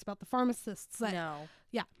stories about the pharmacists? No.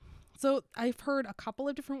 Yeah. So I've heard a couple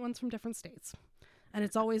of different ones from different states, and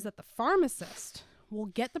it's always that the pharmacist will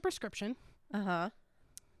get the prescription, and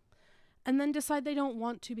then decide they don't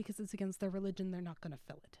want to because it's against their religion. They're not going to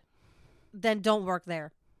fill it. Then don't work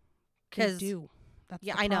there. They do. That's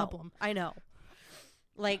the problem. I know.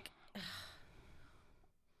 Like,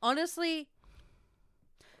 honestly,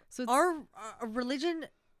 so our religion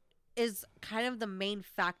is kind of the main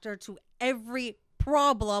factor to every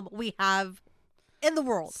problem we have in the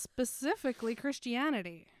world. Specifically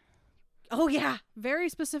Christianity. Oh, yeah. Very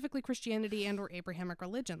specifically Christianity and or Abrahamic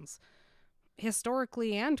religions.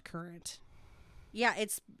 Historically and current. Yeah,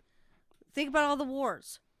 think about all the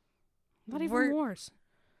wars. Not even wars.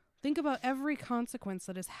 Think about every consequence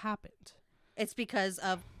that has happened. It's because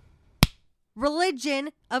of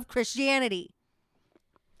religion of Christianity.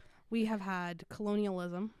 We have had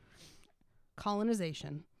colonialism,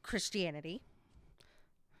 colonization, Christianity.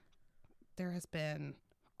 There has been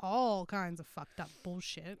all kinds of fucked up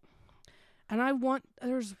bullshit. And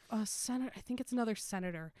there's a senator, I think it's another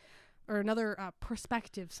senator, or another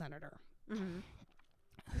prospective senator,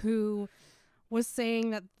 who was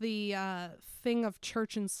saying that the thing of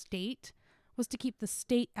church and state was to keep the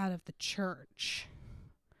state out of the church.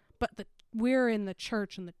 But we're in the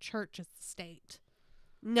church, and the church is the state.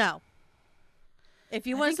 No. If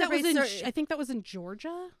you want to separate... I think that was in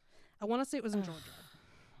Georgia. I want to say it was in Georgia.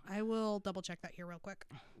 I will double check that here real quick.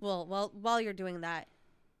 Well, while you're doing that,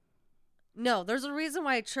 no, there's a reason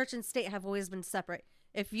why church and state have always been separate.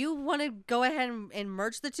 If you want to go ahead and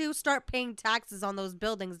merge the two, start paying taxes on those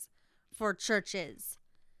buildings for churches.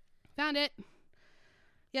 Found it.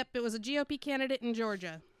 Yep, it was a GOP candidate in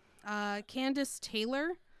Georgia. Candace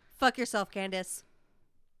Taylor. Fuck yourself, Candace.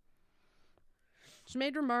 She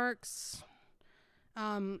made remarks.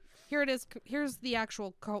 Here it is. Here's the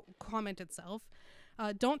actual comment itself.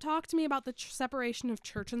 Don't talk to me about the separation of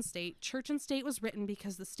church and state. Church and state was written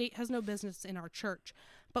because the state has no business in our church.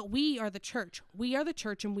 But we are the church. We are the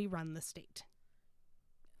church and we run the state.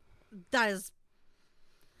 That is...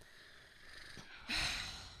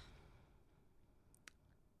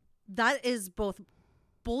 That is both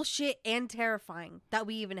bullshit and terrifying that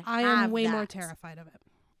we even have I am way that. more terrified of it.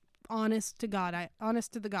 Honest to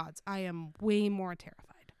the gods, I am way more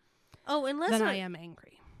terrified Oh, unless than I am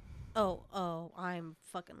angry. Oh, I'm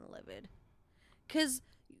fucking livid. 'Cause,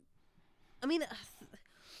 I mean,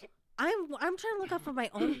 I'm trying to look out for my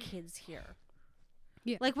own kids here.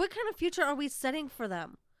 Yeah. Like, what kind of future are we setting for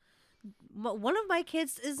them? One of my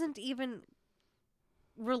kids isn't even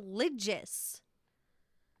religious.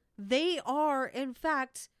 They are, in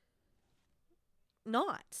fact,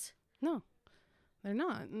 not. No, they're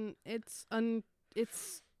not. And it's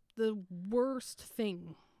the worst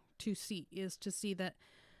thing to see is to see that,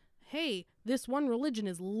 hey, this one religion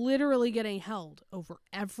is literally getting held over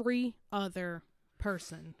every other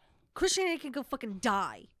person. Christianity can go fucking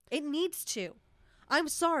die. It needs to. I'm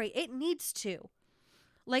sorry. It needs to.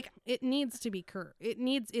 Like, It needs to be curbed.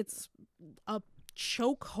 It's a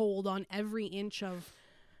chokehold on every inch of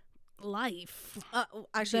life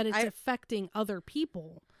actually, that it's affecting other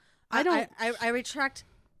people. I retract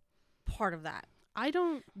part of that. I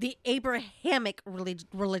don't. The Abrahamic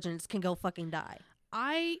religions can go fucking die.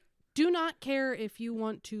 I do not care if you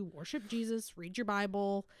want to worship Jesus, read your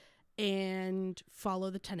Bible, and follow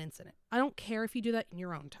the tenets in it. I don't care if you do that in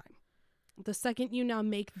your own time. The second you now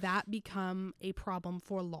make that become a problem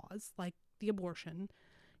for laws like the abortion,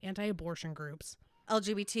 anti-abortion groups,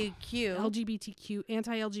 LGBTQ.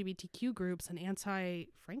 anti-LGBTQ groups, and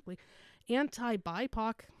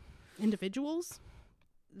anti-BIPOC individuals,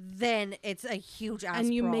 Then it's a huge ass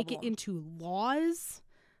and you problem. make it into laws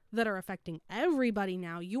that are affecting everybody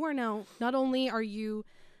now, you are now, not only are you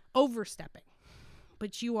overstepping,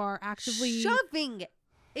 but you are actively shoving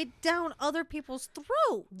it down other people's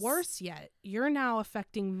throats. worse yet, you're now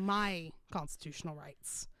affecting my constitutional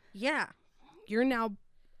rights. Yeah. You're now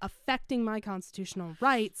affecting my constitutional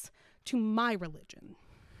rights to my religion.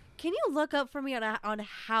 Can you look up for me on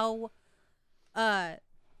how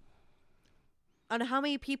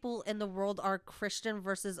many people in the world are Christian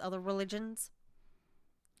versus other religions?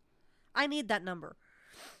 I need that number.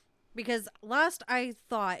 Because last I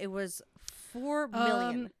thought it was 4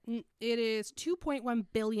 million. It is 2.1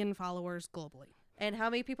 billion followers globally. And how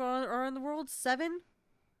many people are in the world? 7?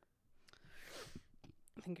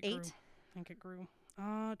 I think it 8? grew. I think it grew.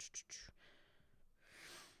 Actually,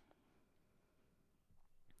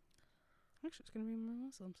 it's going to be more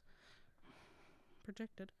Muslims.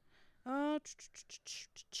 Projected.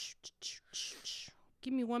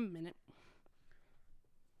 Give me 1 minute.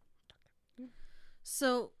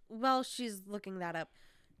 So, while she's looking that up,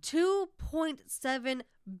 2.7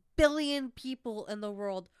 billion people in the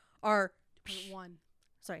world are... 1.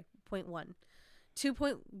 Sorry, 0.1.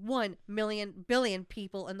 2.1 billion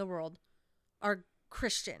people in the world are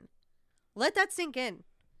Christian. Let that sink in.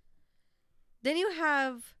 Then you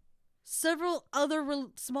have several other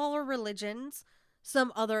smaller religions,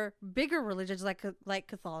 some other bigger religions like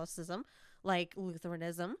Catholicism, like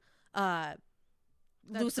Lutheranism,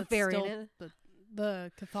 Luciferian.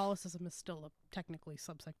 The Catholicism is still a technically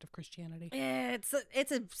subsect of Christianity.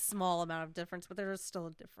 It's a small amount of difference, but there is still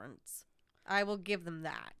a difference. I will give them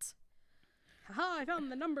that. Haha, I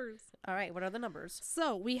found the numbers. All right, what are the numbers?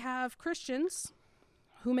 So we have Christians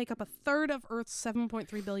who make up a third of Earth's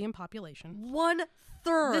 7.3 billion population.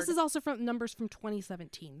 1/3. This is also from numbers from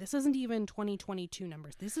 2017. This isn't even 2022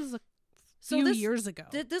 numbers. This is a few years ago.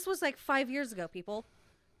 This was like 5 years ago, people.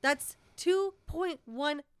 That's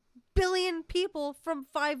 2.1 billion people from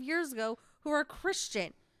 5 years ago who are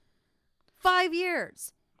Christian. 5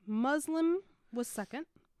 years. Muslim was second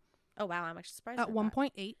Oh, wow. I'm actually surprised at that.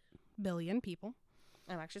 1.8 billion people.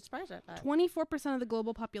 I'm actually surprised at that. 24% of the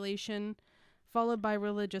global population, followed by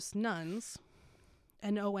religious nuns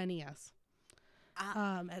and ONES.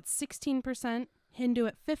 At 16%, Hindu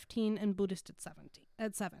at 15%, and Buddhist at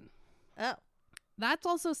 7. Oh. That's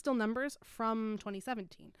also still numbers from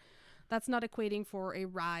 2017. That's not equating for a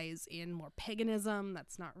rise in more paganism.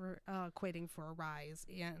 That's not equating for a rise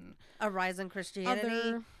in A rise in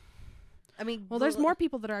Christianity. I mean... Well, there's more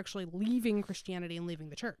people that are actually leaving Christianity and leaving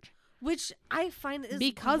the church. Which I find is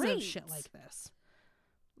because great. of shit like this.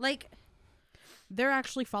 Like... They're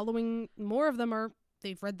actually following... More of them are...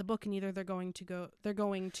 They've read the book and either they're going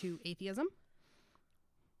to atheism.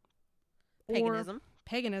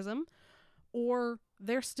 Paganism. Or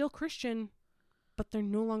they're still Christian, but they're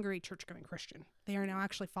no longer a church-going Christian. They are now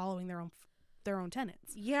actually following their own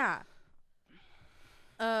tenets. Yeah.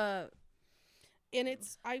 Uh, And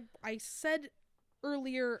it's I said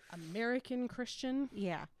earlier American Christian,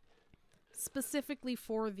 yeah. specifically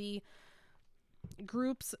for the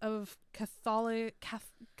groups of Catholicism.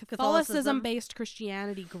 Catholicism-based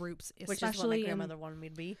Christianity groups, Which is what my especially grandmother wanted me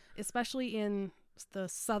to be. especially in the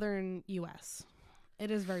southern U.S.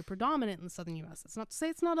 It is very predominant in the southern U.S. It's not to say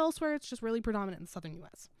it's not elsewhere. It's just really predominant in the southern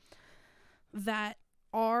U.S.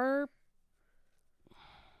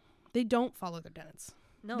 They don't follow their tenets.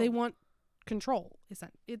 No. They want control.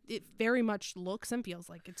 It very much looks and feels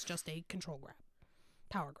like it's just a control grab,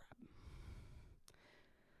 power grab.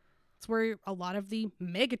 It's where a lot of the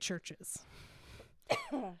mega churches,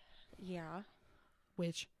 Yeah.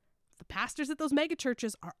 which the pastors at those mega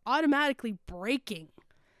churches are automatically breaking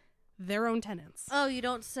their own tenets. Oh, you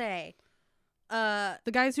don't say. The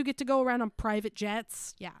guys who get to go around on private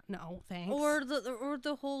jets, yeah, no, thanks. Or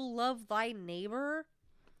the whole love thy neighbor,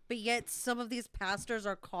 but yet some of these pastors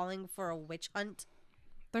are calling for a witch hunt.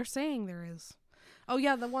 They're saying there is. Oh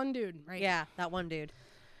yeah, the one dude, right? Yeah, that one dude.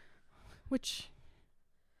 Which,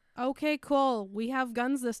 okay, cool. We have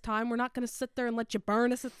guns this time. We're not going to sit there and let you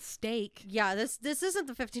burn us at the stake. Yeah, this isn't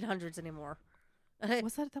the 1500s anymore.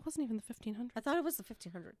 Was that wasn't even the 1500s? I thought it was the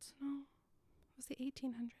 1500s. No, it was the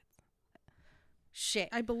 1800s. Shit.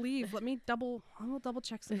 I believe. I will double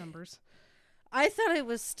check some numbers. I thought it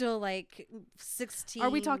was still like 16. Are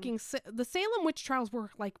we talking the Salem witch trials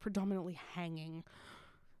were like predominantly hanging?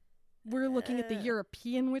 We're looking at the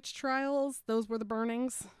European witch trials. Those were the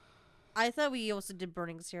burnings. I thought we also did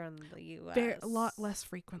burnings here in the U.S. A lot less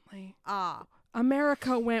frequently. Ah.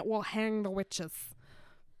 America went, well, hang the witches.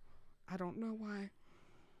 I don't know why.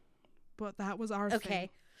 But that was our thing. Okay.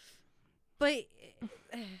 But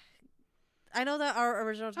I know that our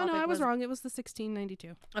original topic I was wrong. It was the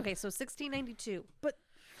 1692. Okay, so 1692.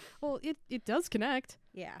 Well, it does connect.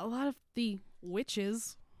 Yeah. A lot of the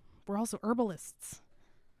witches were also herbalists.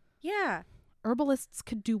 Yeah. Herbalists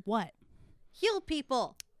could do what? Heal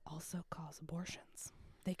people. Also cause abortions.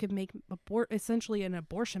 They could make essentially an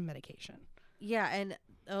abortion medication. Yeah, and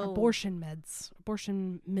abortion meds,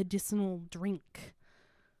 abortion medicinal drink,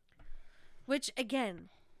 which again,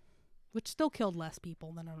 which still killed less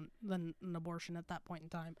people than an abortion at that point in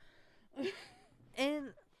time.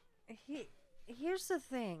 And here's the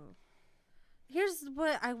thing. Here's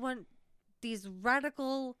what I want these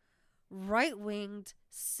radical, right-winged,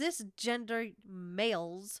 cisgender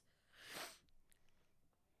males.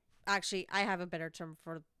 Actually, I have a better term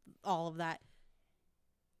for all of that.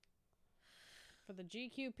 For the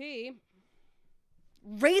GQP.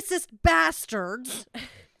 Racist bastards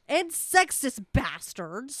and sexist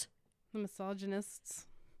bastards. The misogynists.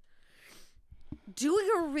 Do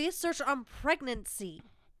your research on pregnancy.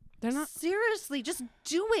 They're not. Seriously, just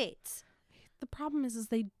do it. The problem is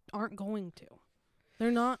they aren't going to.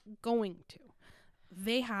 They're not going to.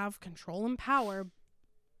 They have control and power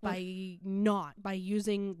by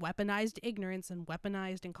using weaponized ignorance and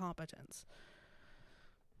weaponized incompetence.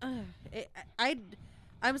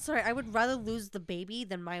 I'm sorry. I would rather lose the baby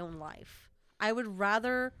than my own life. I would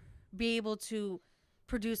rather be able to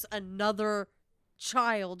produce another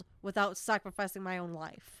child without sacrificing my own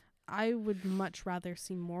life. I would much rather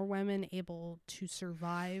see more women able to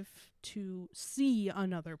survive to see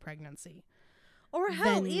another pregnancy. Or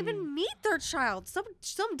hell, even meet their child. Some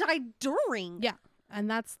died during. Yeah. And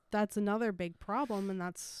that's another big problem, and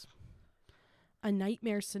that's a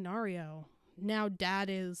nightmare scenario. Now dad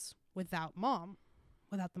is without the mom.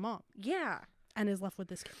 Yeah. And is left with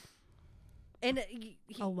this kid. And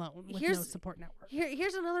alone with no support network.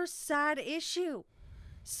 Here's another sad issue.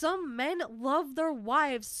 Some men love their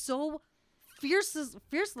wives so fiercely.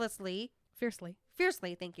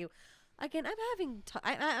 Thank you. Again,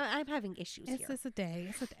 I'm having issues here. It's a day.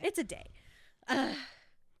 It's a day.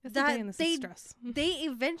 It's a day and this is stress. They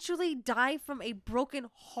eventually die from a broken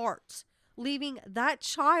heart, leaving that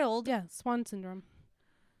child. Yeah, Swan syndrome.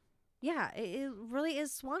 Yeah, it really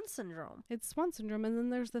is Swan syndrome. It's Swan syndrome, and then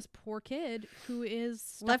there's this poor kid who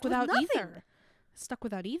is left without either. Stuck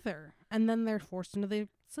without either. And then they're forced into the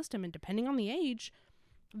system, and depending on the age,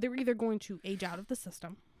 they're either going to age out of the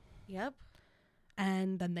system. Yep.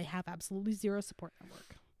 And then they have absolutely zero support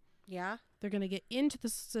network. Yeah. They're going to get into the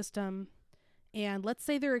system, and let's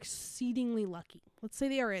say they're exceedingly lucky. Let's say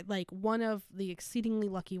they are like one of the exceedingly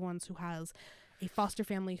lucky ones who has a foster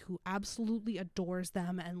family who absolutely adores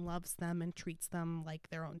them and loves them and treats them like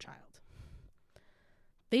their own child.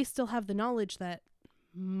 They still have the knowledge that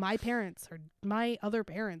my parents or my other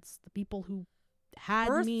parents, the people who had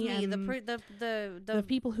me and the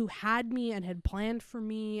people who had me and had planned for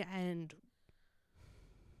me and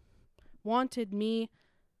wanted me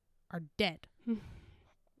are dead.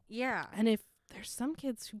 Yeah. And if there's some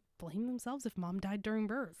kids who blame themselves if mom died during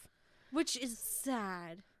birth. Which is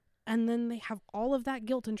sad. And then they have all of that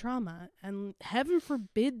guilt and trauma. And heaven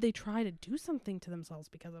forbid they try to do something to themselves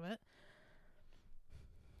because of it.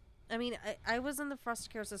 I mean, I was in the foster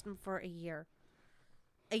care system for a year.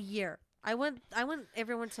 A year. I want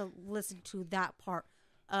everyone to listen to that part.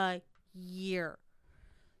 A year.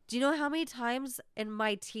 Do you know how many times in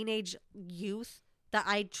my teenage youth that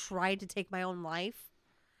I tried to take my own life?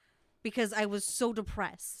 Because I was so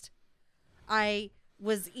depressed. I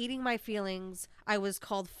was eating my feelings. I was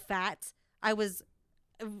called fat. I was,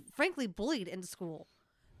 frankly, bullied in school.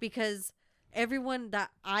 Because everyone that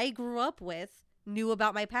I grew up with knew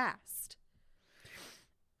about my past.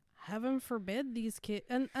 Heaven forbid these kids.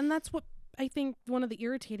 And that's what I think one of the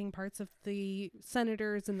irritating parts of the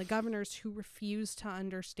senators and the governors who refuse to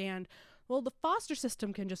understand, well, the foster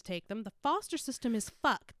system can just take them. The foster system is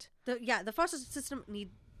fucked. The foster system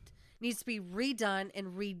needs to be redone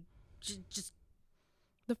and just.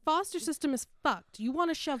 The foster system is fucked. You want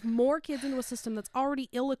to shove more kids into a system that's already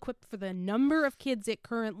ill-equipped for the number of kids it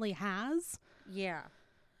currently has? Yeah.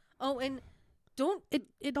 Oh, and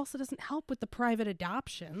it also doesn't help with the private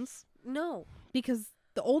adoptions. No. Because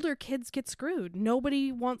the older kids get screwed.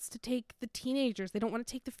 Nobody wants to take the teenagers. They don't want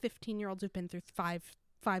to take the 15-year-olds who've been through five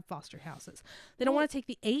foster houses. They don't want to take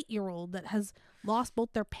the 8-year-old that has lost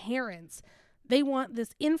both their parents. They want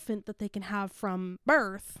this infant that they can have from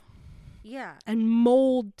birth. Yeah. And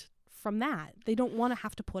mold from that. They don't want to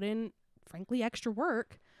have to put in, frankly, extra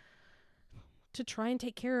work to try and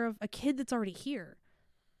take care of a kid that's already here.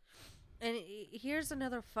 And here's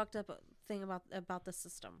another fucked up thing about the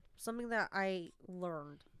system. Something that I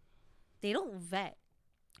learned. They don't vet.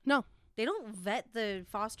 No. They don't vet the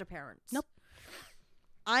foster parents. Nope.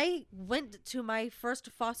 I went to my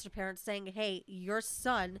first foster parents saying, hey, your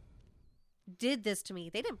son did this to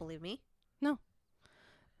me. They didn't believe me. No.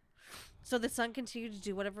 So the son continued to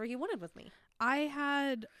do whatever he wanted with me. I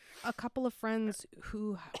had a couple of friends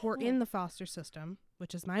who were in the foster system,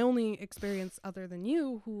 which is my only experience other than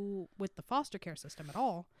you, who with the foster care system at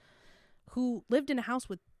all, who lived in a house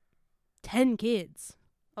with 10 kids.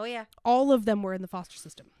 Oh, yeah. All of them were in the foster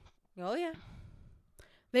system. Oh, yeah.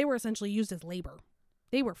 They were essentially used as labor.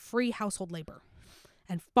 They were free household labor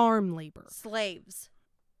and farm labor. Slaves.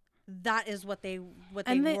 That is what they were.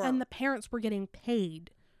 And the parents were getting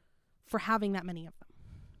paid for having that many of them.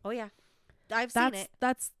 Oh, yeah. I've seen it.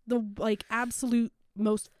 That's the absolute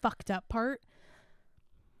most fucked up part.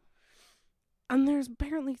 And there's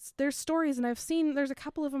stories, and there's a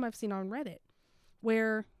couple of them I've seen on Reddit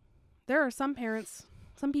where there are some parents,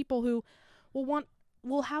 some people who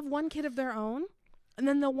will have one kid of their own, and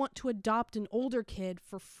then they'll want to adopt an older kid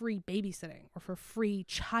for free babysitting or for free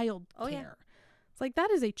child care. Yeah. It's like,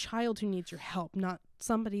 that is a child who needs your help, not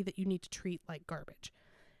somebody that you need to treat like garbage.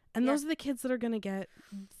 And those are the kids that are going to get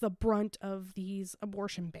the brunt of these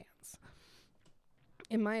abortion bans.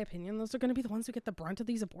 In my opinion, those are going to be the ones who get the brunt of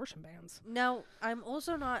these abortion bans. Now, I'm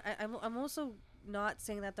also not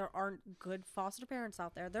saying that there aren't good foster parents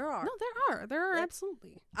out there. There are. No, there are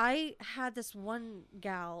absolutely. I had this one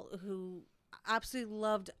gal who absolutely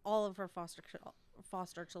loved all of her foster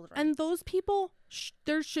children. And those people,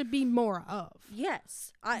 there should be more of.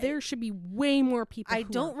 Yes. There should be way more people. I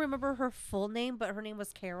don't remember her full name, but her name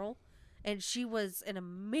was Carol. And she was an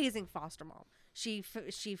amazing foster mom. She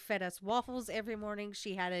fed us waffles every morning.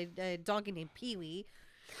 She had a doggy named Pee-wee,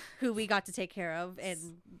 who we got to take care of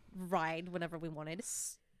and ride whenever we wanted.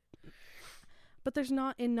 But there's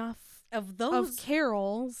not enough of those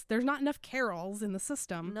Carols. There's not enough Carols in the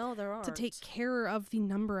system. No, there aren't. To take care of the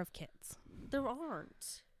number of kids. There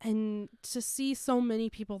aren't. And to see so many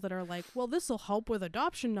people that are like, well, this will help with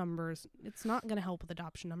adoption numbers. It's not going to help with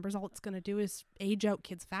adoption numbers. All it's going to do is age out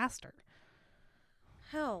kids faster.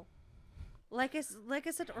 Hell, like I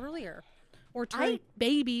said earlier, or turn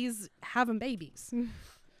babies having babies.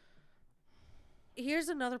 Here's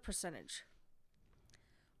another percentage.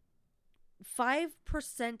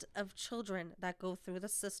 5% of children that go through the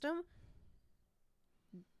system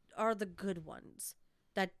are the good ones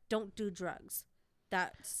that don't do drugs,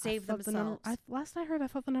 that save themselves. Last I heard, I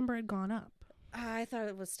thought the number had gone up. I thought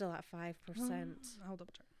it was still at 5%. I'll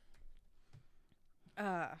double check.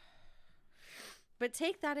 But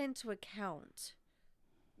take that into account.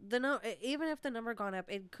 Even if the number gone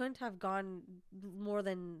up, it couldn't have gone more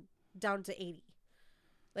than down to 80.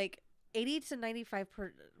 Like 80 to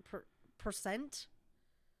 95%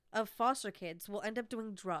 of foster kids will end up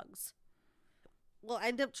doing drugs. Will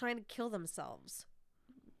end up trying to kill themselves.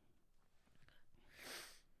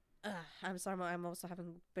 I'm sorry, I'm also having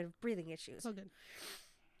a bit of breathing issues. Oh, good.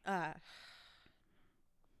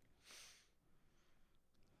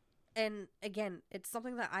 And again, it's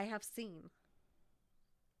something that I have seen.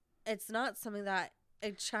 It's not something that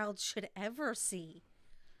a child should ever see.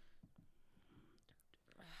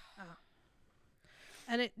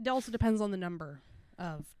 And it also depends on the number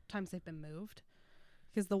of times they've been moved.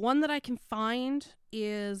 Because the one that I can find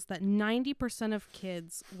is that 90% of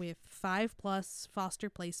kids with 5+ foster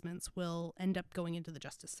placements will end up going into the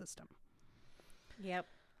justice system. Yep.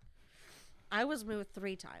 I was moved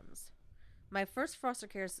 3 times. My first foster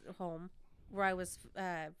care home, where I was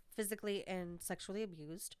physically and sexually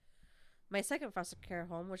abused. My second foster care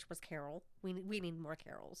home, which was Carol. We need more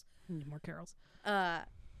Carols. Need more Carols.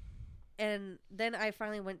 And then I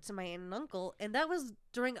finally went to my aunt and uncle, and that was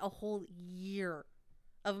during a whole year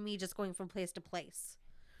of me just going from place to place.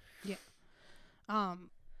 Yeah.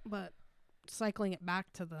 But cycling it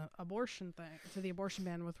back to the abortion thing, to the abortion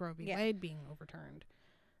ban with Roe v. Yeah. Wade being overturned,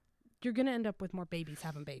 you're going to end up with more babies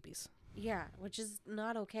having babies. Yeah, which is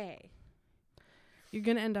not okay. You're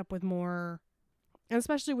going to end up with more, and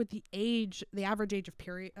especially with the average age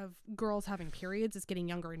of girls having periods is getting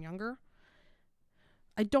younger and younger.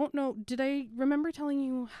 I don't know. Did I remember telling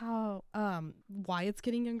you how, why it's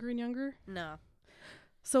getting younger and younger? No.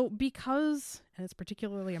 So because, and it's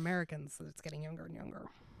particularly Americans that it's getting younger and younger.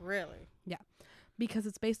 Really? Yeah. Because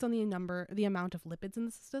it's based on the amount of lipids in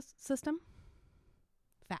the system.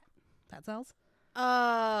 Fat cells.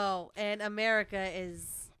 Oh, and America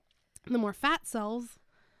is... The more fat cells,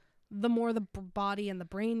 the more the body and the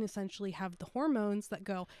brain essentially have the hormones that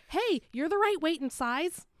go, hey, you're the right weight and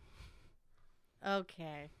size.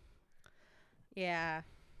 Okay. Yeah.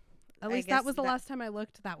 At least that was the last time I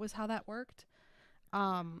looked. That was how that worked.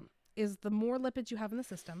 Is the more lipids you have in the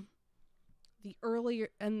system, the earlier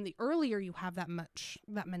you have that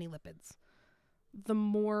many lipids, the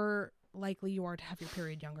more likely you are to have your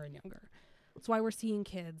period younger and younger. That's why we're seeing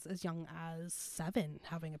kids as young as 7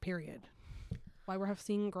 having a period. Why we're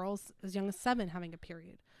seeing girls as young as 7 having a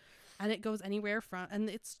period. And it goes anywhere and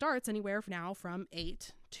it starts anywhere now from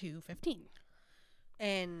 8 to 15.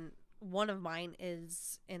 And one of mine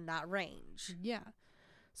is in that range. Yeah.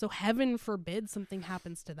 So heaven forbid something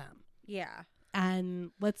happens to them. Yeah.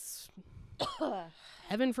 And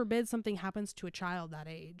heaven forbid something happens to a child that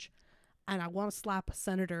age. And I want to slap a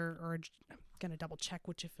senator I'm going to double check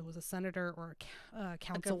if it was a senator or a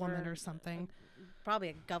councilwoman or something. Probably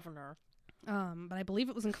a governor. But I believe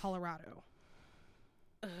it was in Colorado.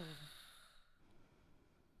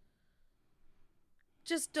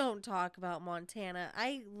 Just don't talk about Montana.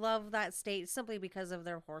 I love that state simply because of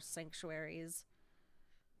their horse sanctuaries.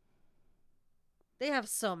 They have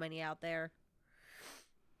so many out there.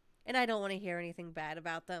 And I don't want to hear anything bad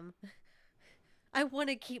about them. I want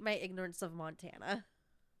to keep my ignorance of Montana.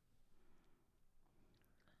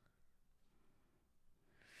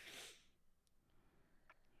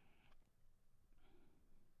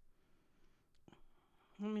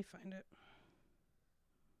 Let me find it.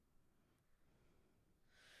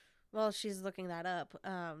 Well, she's looking that up.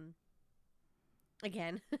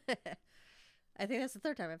 Again. I think that's the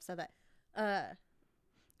 3rd time I've said that.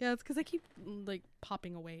 Yeah, it's because I keep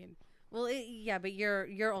popping away and. Well, yeah, but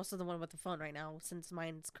you're also the one with the phone right now since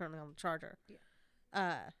mine's currently on the charger.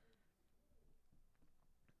 Yeah.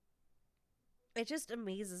 It just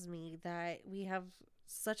amazes me that we have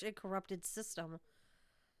such a corrupted system.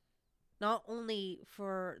 Not only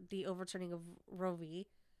for the overturning of Roe v.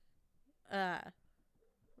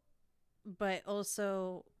 But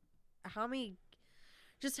also how many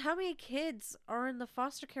kids are in the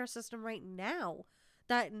foster care system right now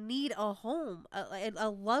that need a home, a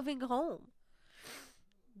loving home,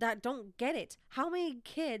 that don't get it. How many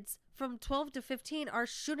kids from 12 to 15 are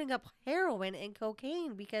shooting up heroin and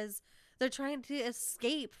cocaine because they're trying to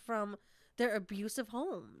escape from their abusive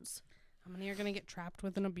homes? How many are going to get trapped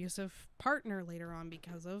with an abusive partner later on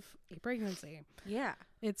because of a pregnancy? Yeah.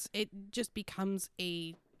 It just becomes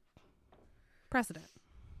a precedent.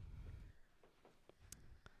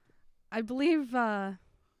 I believe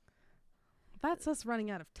that's us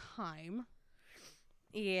running out of time.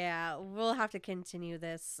 Yeah, we'll have to continue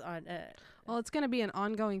this on. Well, it's going to be an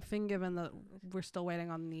ongoing thing given that we're still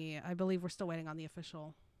waiting on the. I believe we're still waiting on the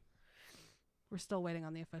official. We're still waiting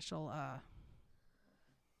on the official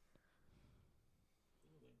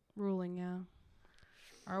ruling. Yeah,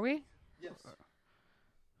 are we? Yes.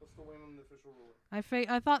 We're still waiting on the official ruling.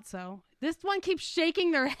 I thought so. This one keeps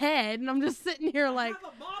shaking their head, and I'm just sitting here like. I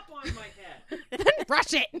have a mop on my head. Then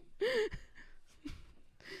brush it.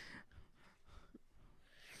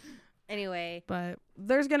 Anyway, But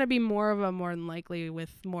there's going to be more than likely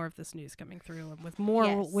with more of this news coming through and with more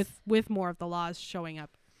Yes. with more of the laws showing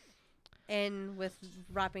up. And with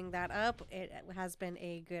wrapping that up, it has been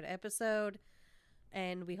a good episode,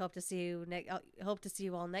 and we hope to see you hope to see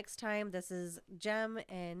you all next time. This is Jem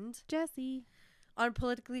and Jesse. on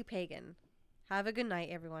Politically Pagan. Have a good night,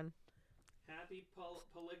 everyone. Happy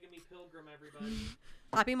polygamy pilgrim, everybody.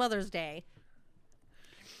 Happy Mother's Day.